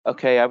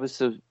 okay, I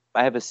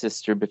have a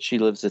sister, but she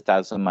lives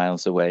 1,000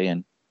 miles away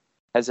and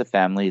has a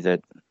family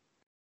that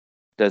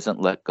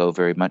doesn't let go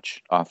very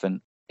much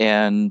often.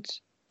 And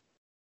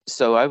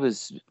so I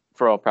was,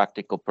 for all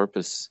practical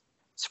purposes,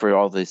 for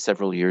all the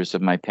several years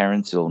of my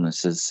parents'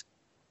 illnesses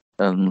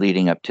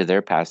leading up to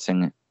their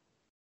passing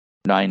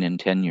 9 and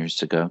 10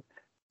 years ago,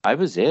 I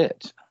was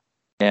it.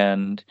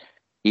 And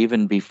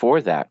even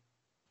before that,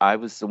 I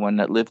was the one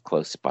that lived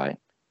close by.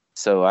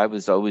 So I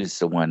was always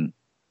the one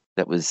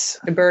that was...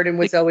 The burden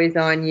was always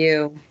on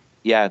you.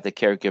 Yeah, the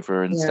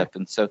caregiver and stuff.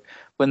 And so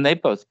when they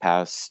both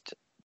passed,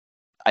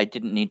 I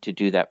didn't need to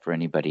do that for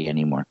anybody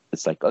anymore.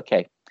 It's like,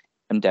 okay,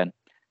 I'm done.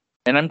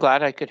 And I'm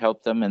glad I could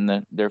help them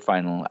in their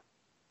final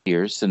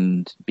years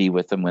and be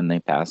with them when they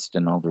passed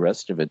and all the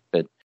rest of it.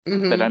 But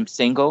but I'm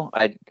single.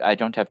 I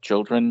don't have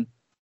children.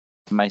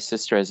 My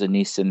sister has a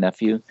niece and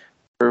nephew.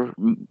 Her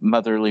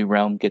motherly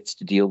realm gets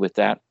to deal with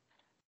that.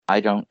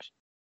 I don't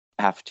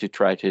have to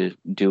try to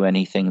do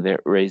anything that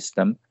raise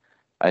them.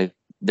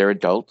 They're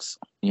adults,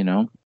 you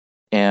know.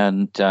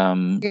 And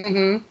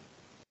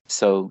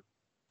so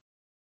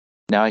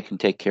now I can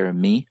take care of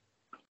me.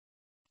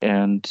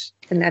 And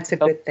that's a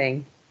good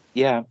thing.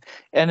 Yeah.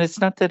 And it's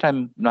not that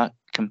I'm not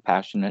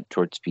compassionate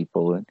towards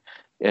people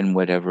and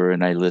whatever,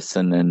 and I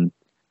listen and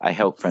I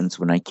help friends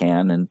when I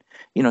can and,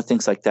 you know,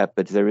 things like that.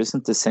 But there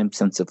isn't the same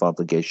sense of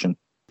obligation.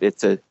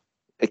 It's a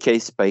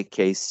case by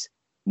case,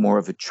 more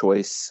of a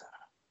choice,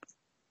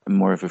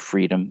 more of a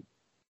freedom.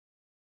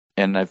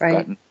 And I've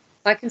gotten...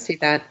 I can see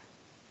that.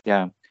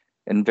 Yeah.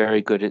 And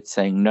very good at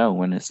saying no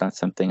when it's not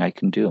something I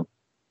can do.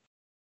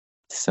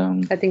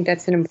 So I think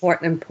that's an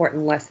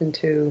important lesson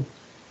to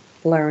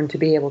learn, to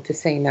be able to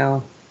say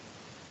no.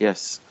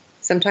 Yes.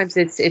 Sometimes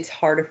it's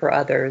harder for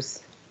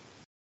others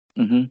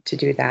to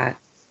do that.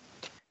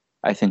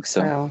 I think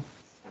so.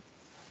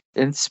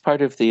 It's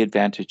part of the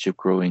advantage of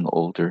growing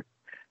older.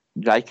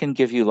 I can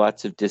give you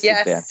lots of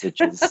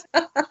disadvantages.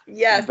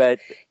 Yes. But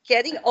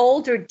getting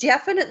older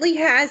definitely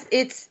has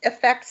its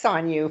effects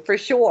on you, for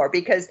sure,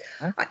 because,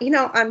 you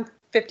know, I'm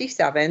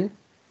 57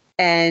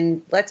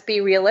 and let's be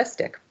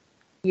realistic.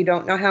 You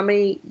don't know how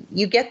many,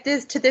 you get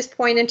to this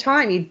point in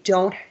time, you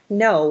don't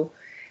know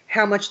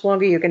how much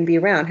longer you're going to be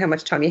around, how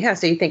much time you have.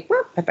 So you think,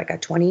 well, if I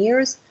got 20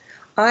 years,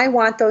 I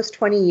want those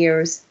 20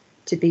 years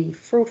to be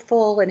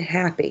fruitful and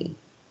happy.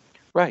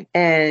 Right.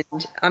 And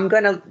I'm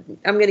gonna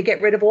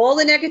get rid of all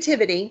the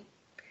negativity,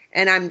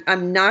 and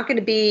I'm not going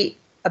to be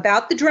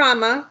about the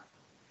drama,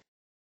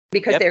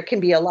 because there can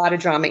be a lot of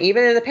drama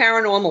even in the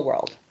paranormal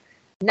world.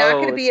 Not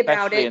going to be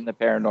about it in the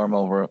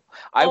paranormal world.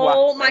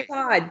 My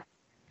God.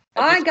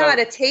 I got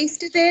a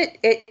taste of it.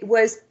 It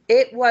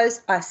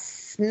was a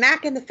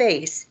smack in the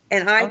face,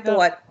 and I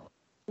thought,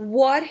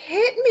 what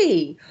hit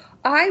me?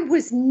 I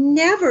was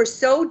never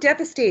so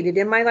devastated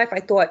in my life.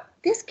 I thought,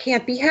 this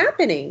can't be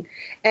happening.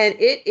 And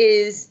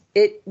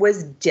it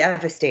was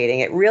devastating.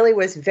 It really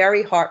was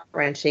very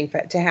heart-wrenching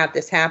to have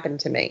this happen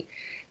to me.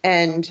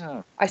 And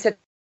I said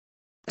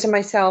to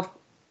myself,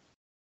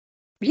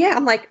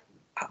 I'm like,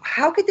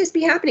 how could this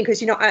be happening?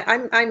 Because, you know,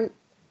 I'm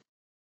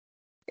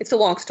it's a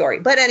long story.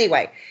 But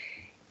anyway,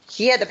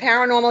 he had the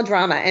paranormal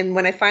drama. And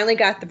when I finally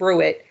got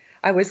through it,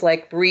 I was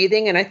like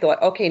breathing, and I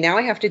thought, okay, now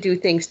I have to do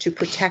things to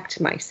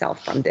protect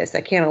myself from this. I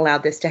can't allow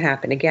this to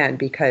happen again,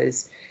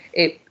 because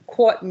it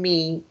knocked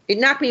me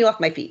off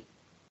my feet.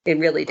 It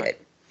really did.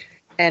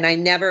 And I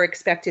never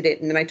expected it.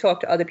 And then I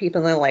talked to other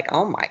people, and they're like,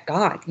 oh my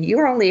God,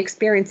 you're only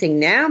experiencing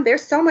now?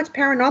 There's so much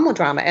paranormal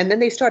drama. And then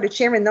they started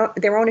sharing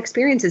their own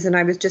experiences. And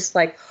I was just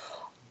like,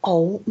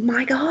 oh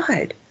my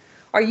God,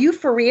 are you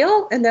for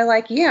real? And they're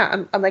like,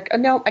 yeah. I'm like, oh,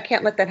 no, I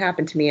can't let that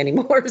happen to me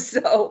anymore.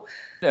 So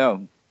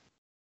no.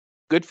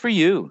 Good for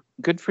you.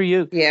 Good for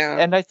you. Yeah.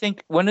 And I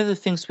think one of the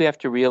things we have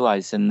to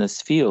realize in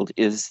this field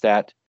is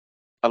that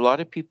a lot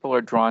of people are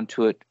drawn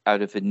to it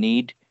out of a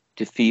need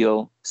to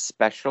feel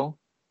special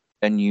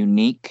and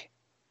unique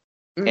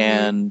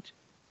and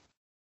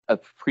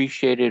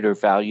appreciated or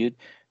valued.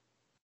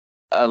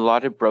 A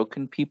lot of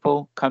broken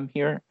people come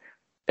here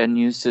and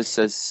use this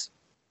as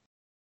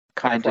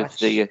kind of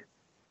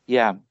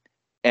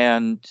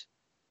and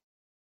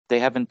they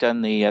haven't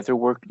done the other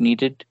work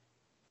needed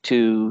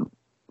to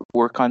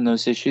work on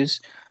those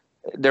issues.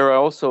 there are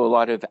also a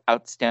lot of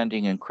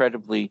outstanding,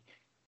 incredibly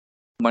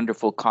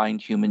wonderful,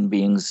 kind human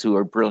beings who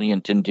are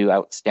brilliant and do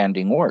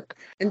outstanding work.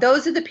 And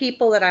those are the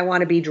people that I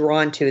want to be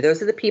drawn to.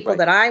 Those are the people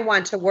that I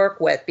want to work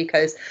with,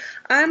 because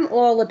I'm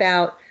all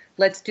about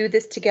let's do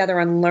this together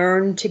and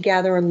learn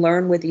together and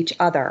learn with each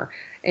other.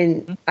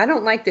 And I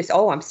don't like this,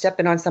 I'm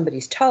stepping on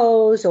somebody's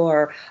toes,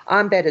 or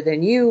I'm better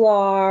than you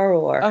are,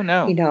 or,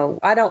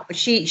 I don't,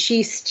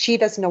 she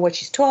doesn't know what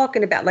she's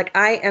talking about. Like,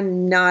 I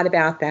am not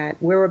about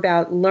that. We're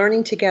about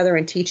learning together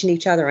and teaching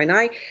each other.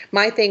 And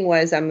my thing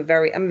was, I'm a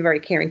very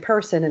caring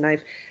person, and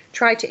I've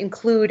tried to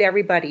include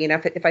everybody. And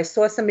if I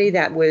saw somebody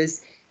that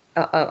was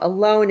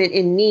alone and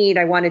in need,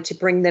 I wanted to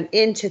bring them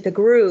into the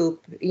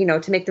group,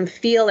 to make them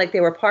feel like they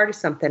were part of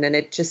something. And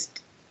it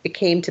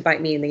came to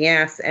bite me in the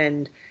ass,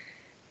 and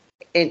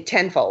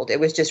tenfold. It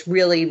was just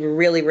really,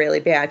 really, really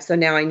bad. So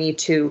now I need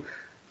to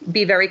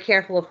be very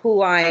careful of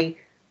who I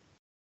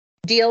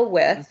deal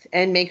with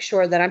and make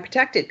sure that I'm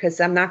protected, because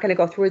I'm not going to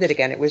go through that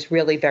again. It was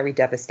really very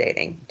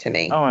devastating to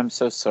me. Oh, I'm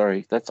so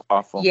sorry. That's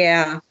awful.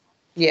 Yeah.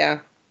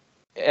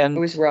 And it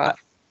was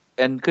rough.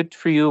 And good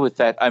for you with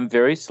that. I'm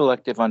very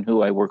selective on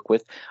who I work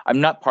with. I'm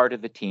not part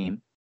of a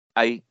team.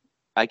 I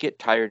get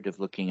tired of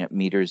looking at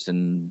meters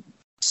and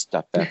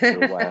stuff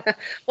after a while.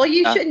 Well,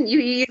 you shouldn't.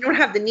 You don't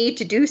have the need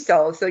to do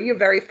so. So you're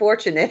very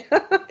fortunate.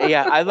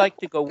 Yeah, I like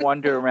to go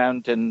wander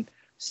around and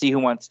see who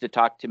wants to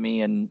talk to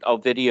me, and I'll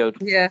video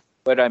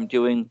what I'm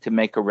doing to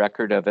make a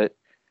record of it.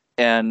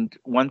 And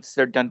once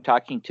they're done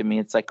talking to me,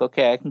 it's like,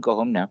 okay, I can go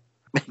home now.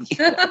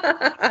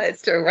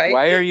 That's true, right?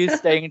 Why are you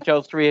staying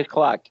until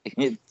 3:00?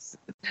 It's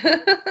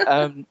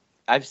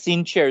I've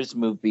seen chairs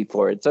move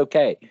before. It's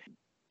okay.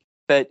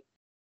 But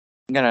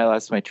I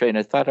lost my train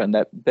of thought on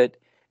that. But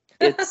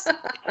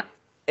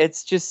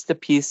it's just the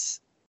piece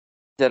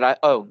that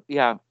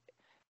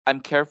I'm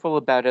careful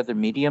about other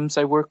mediums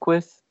I work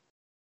with.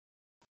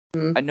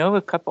 Mm-hmm. I know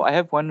a couple. I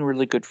have one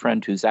really good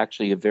friend who's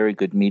actually a very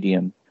good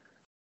medium,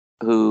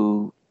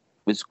 who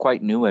was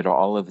quite new at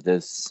all of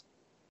this.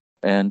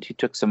 And he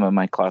took some of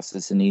my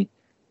classes, and he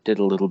did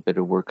a little bit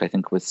of work, I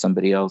think, with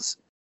somebody else.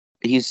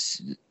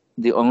 He's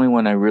the only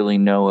one I really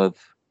know of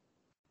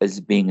as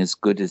being as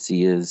good as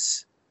he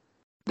is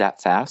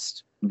that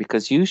fast.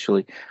 Because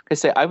usually, like I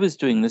say, I was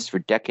doing this for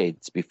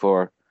decades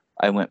before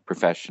I went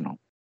professional.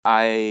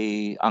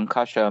 Ankasha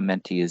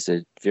Amenti is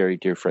a very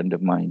dear friend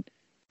of mine,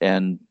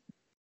 and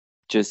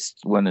just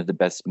one of the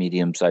best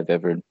mediums I've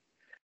ever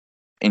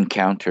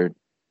encountered.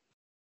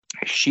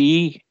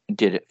 She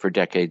did it for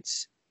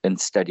decades and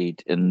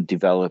studied and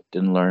developed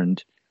and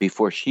learned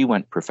before she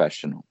went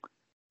professional.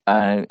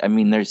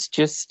 There's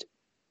just,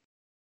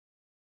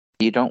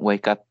 you don't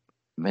wake up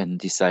and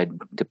decide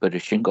to put a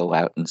shingle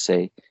out and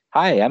say,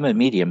 "Hi, I'm a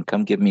medium,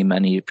 come give me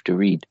money to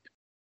read."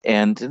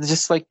 And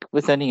just like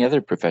with any other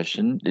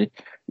profession,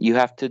 you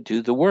have to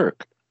do the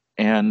work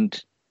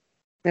and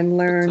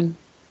learn.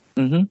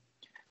 Mm-hmm.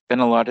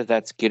 And a lot of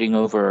that's getting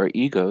over our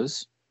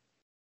egos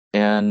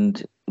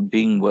and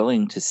being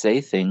willing to say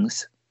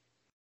things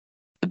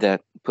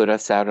that put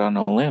us out on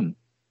a limb.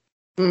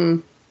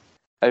 Mm.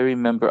 I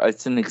remember,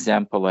 it's an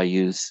example I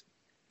use.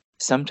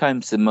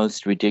 Sometimes the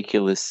most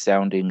ridiculous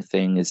sounding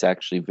thing is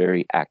actually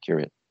very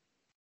accurate.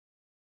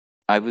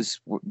 I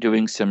was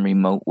doing some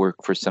remote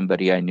work for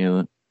somebody I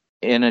knew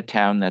in a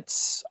town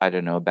that's, I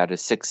don't know, about a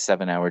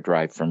 6-7 hour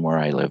drive from where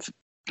I live.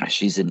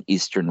 She's in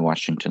eastern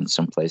Washington,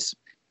 someplace,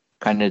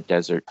 kind of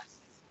desert.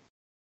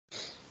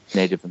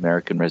 Native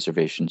American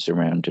reservations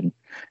around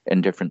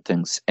and different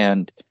things.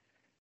 And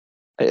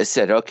I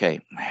said, okay,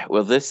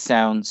 well, this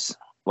sounds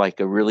like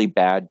a really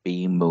bad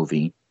B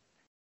movie,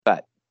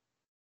 but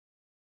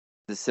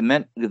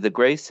the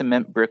gray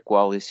cement brick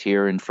wall is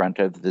here in front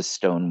of the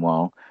stone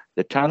wall.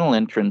 The tunnel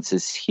entrance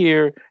is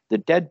here, the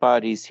dead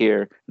body's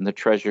here, and the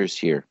treasure's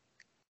here.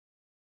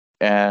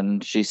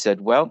 And she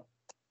said, well,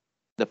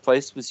 the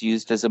place was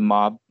used as a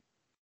mob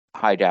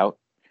hideout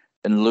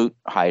and loot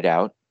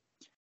hideout.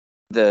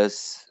 The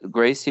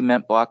gray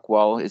cement block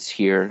wall is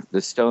here.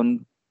 The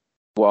stone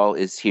wall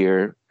is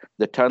here.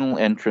 The tunnel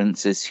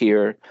entrance is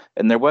here.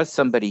 And there was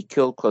somebody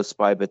killed close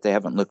by, but they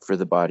haven't looked for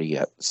the body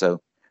yet. So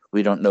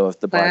we don't know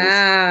if the body.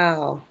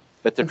 Wow.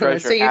 But the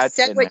treasure. So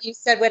you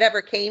said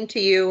whatever came to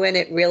you, and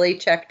it really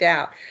checked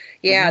out.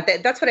 Yeah,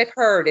 mm-hmm. That's what I've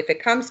heard. If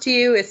it comes to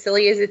you, as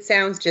silly as it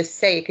sounds, just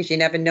say it, because you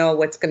never know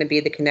what's going to be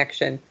the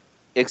connection.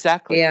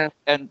 Exactly. Yeah.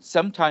 And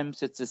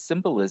sometimes it's a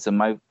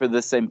symbolism. For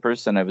the same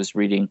person, I was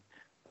reading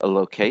a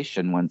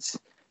location once,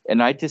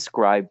 and I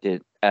described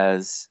it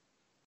as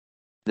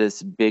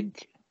this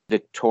big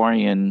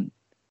Victorian,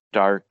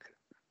 dark,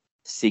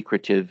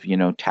 secretive,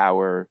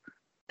 tower,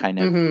 kind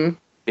of mm-hmm.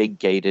 big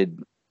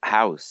gated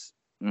house.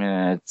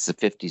 It's a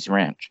 50s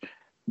ranch.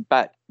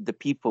 But the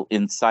people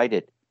inside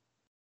it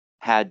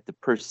had the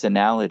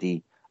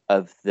personality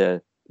of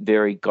the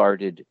very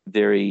guarded,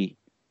 very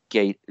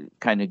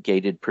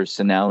gated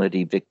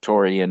personality,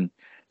 Victorian.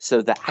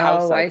 So the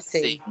house I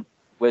see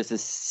was a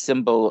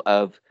symbol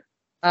of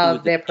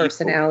their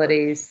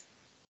personalities.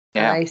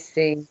 Yeah. I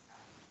see.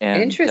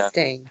 And,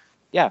 interesting.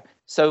 Yeah.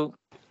 So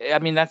I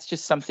mean, that's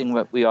just something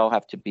that we all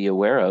have to be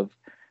aware of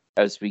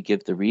as we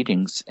give the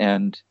readings.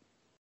 And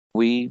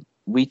we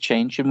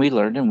change and we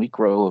learn and we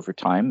grow over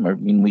time. I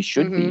mean, we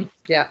should be.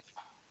 Yeah.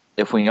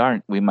 If we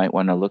aren't, we might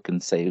want to look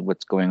and say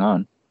what's going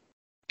on.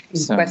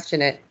 So,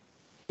 question it.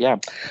 Yeah.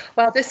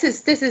 Well, this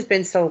has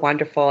been so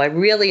wonderful. I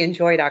really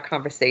enjoyed our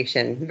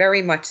conversation,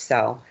 very much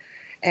so.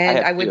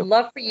 And I would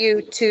love for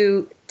you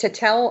to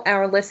tell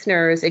our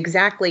listeners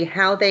exactly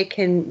how they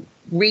can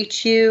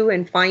reach you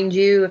and find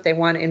you if they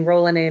want to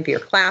enroll in any of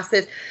your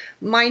classes.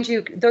 Mind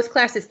you, those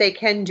classes they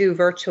can do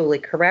virtually,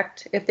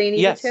 correct? If they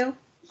needed to?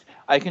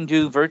 I can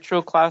do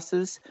virtual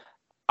classes.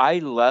 I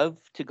love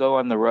to go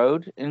on the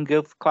road and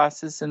give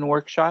classes and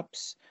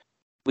workshops.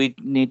 We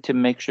need to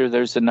make sure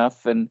there's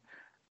enough and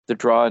the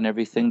draw and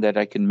everything that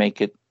I can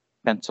make it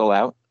pencil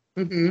out.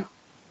 Mm-hmm.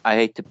 I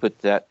hate to put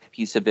that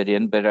piece of it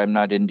in, but I'm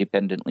not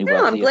independently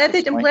wealthy. I'm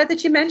glad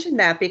that you mentioned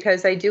that,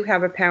 because I do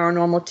have a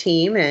paranormal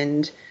team,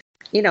 and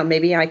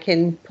maybe I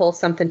can pull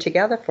something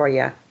together for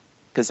you.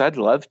 Because I'd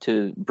love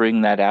to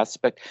bring that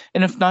aspect,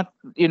 and if not,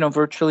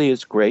 virtually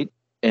is great,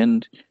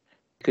 and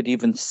could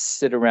even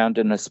sit around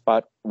in a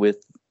spot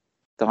with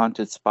the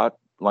haunted spot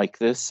like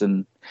this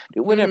and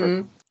whatever.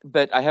 Mm-hmm.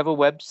 But I have a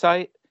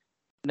website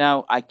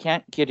now. I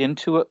can't get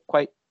into it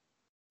quite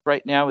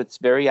right now. It's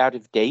very out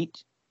of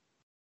date,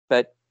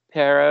 but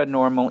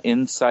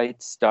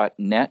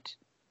paranormalinsights.net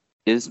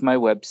is my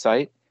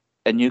website,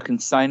 and you can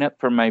sign up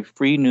for my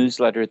free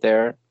newsletter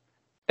there,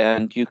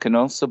 and you can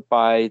also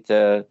buy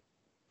the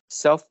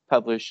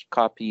self-published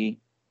copy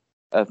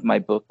of my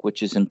book,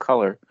 which is in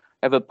color.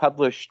 I have a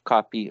published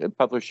copy, a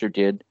publisher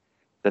did,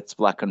 that's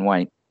black and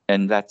white,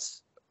 and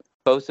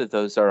both of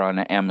those are on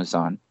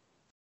Amazon.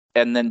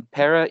 And then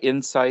Para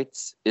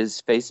Insights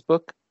is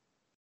Facebook,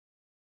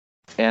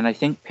 and I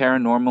think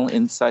Paranormal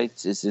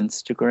Insights is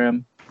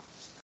Instagram.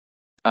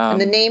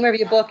 And the name of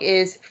your book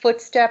is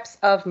Footsteps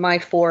of My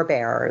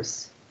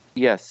Forebears.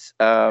 Yes.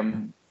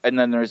 And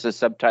then there's a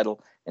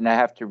subtitle, and I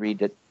have to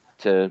read it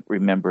to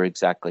remember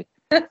exactly.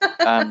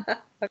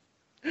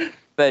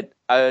 But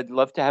I'd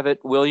love to have it.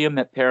 William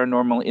at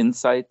Paranormal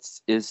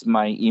Insights is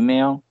my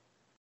email.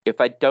 If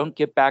I don't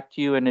get back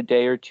to you in a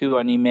day or two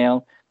on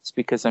email, it's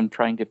because I'm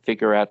trying to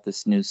figure out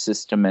this new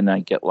system and I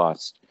get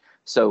lost.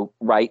 So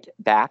write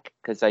back,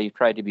 because I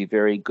try to be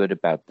very good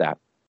about that.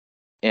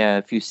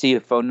 If you see a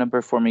phone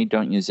number for me,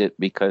 don't use it,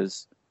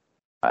 because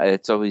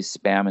it's always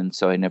spam, and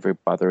so I never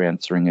bother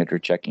answering it or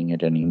checking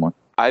it anymore.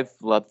 I've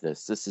loved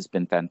this. This has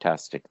been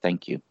fantastic.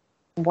 Thank you.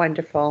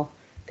 Wonderful.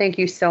 Thank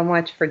you so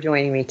much for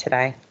joining me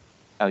today.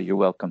 Oh, you're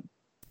welcome.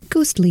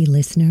 Ghostly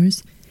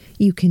listeners,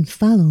 you can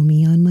follow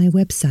me on my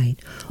website,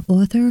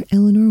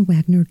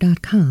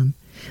 authoreleanorwagner.com,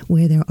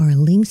 where there are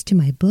links to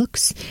my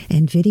books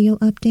and video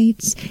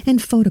updates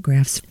and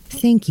photographs.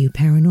 Thank you,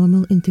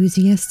 paranormal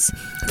enthusiasts,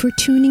 for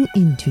tuning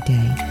in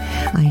today.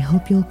 I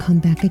hope you'll come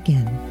back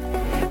again.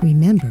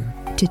 Remember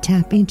to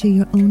tap into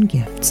your own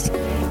gifts.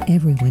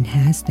 Everyone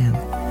has them.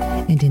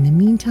 And in the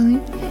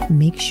meantime,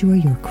 make sure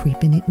you're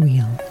creeping it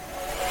real.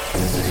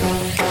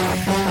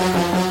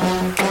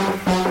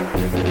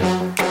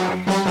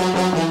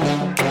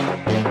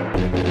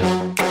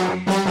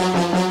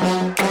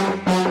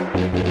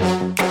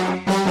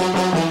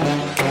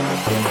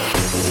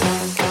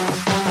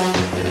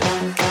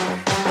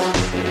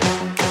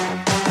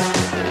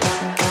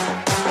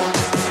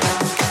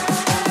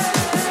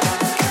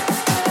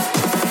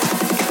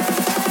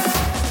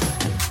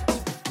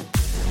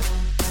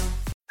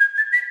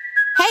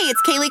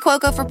 It's Kaylee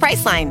Cuoco for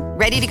Priceline.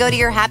 Ready to go to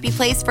your happy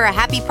place for a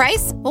happy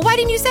price? Well, why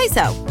didn't you say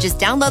so? Just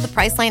download the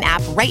Priceline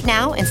app right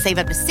now and save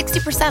up to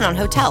 60% on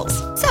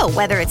hotels. So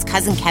whether it's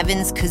Cousin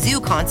Kevin's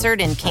Kazoo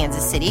Concert in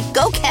Kansas City,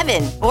 go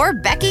Kevin, or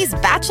Becky's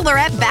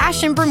Bachelorette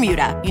Bash in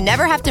Bermuda, you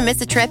never have to miss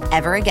a trip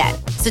ever again.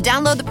 So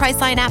download the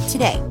Priceline app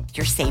today.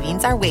 Your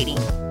savings are waiting.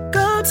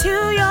 Go to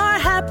your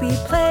happy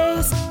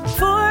place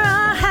for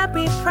a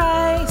happy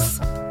price.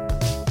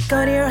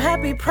 Go to your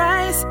happy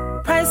price,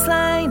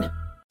 Priceline.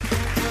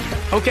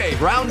 Okay,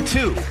 round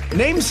two.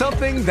 Name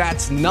something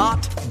that's not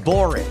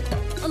boring.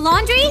 A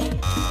laundry?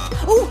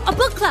 Ooh, a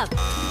book club.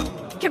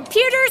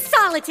 Computer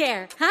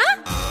solitaire,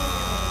 huh?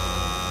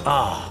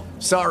 Ah, oh,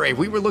 sorry,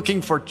 we were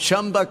looking for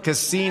Chumba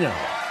Casino.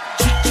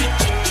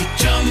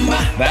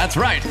 That's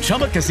right,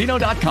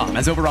 ChumbaCasino.com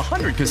has over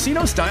 100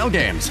 casino-style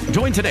games.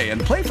 Join today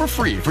and play for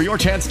free for your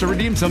chance to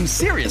redeem some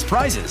serious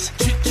prizes.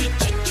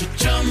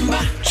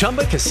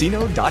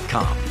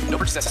 ChumbaCasino.com. No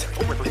purchase necessary.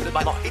 Void where prohibited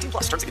by law. 18+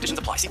 terms and conditions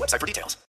apply. See website for details.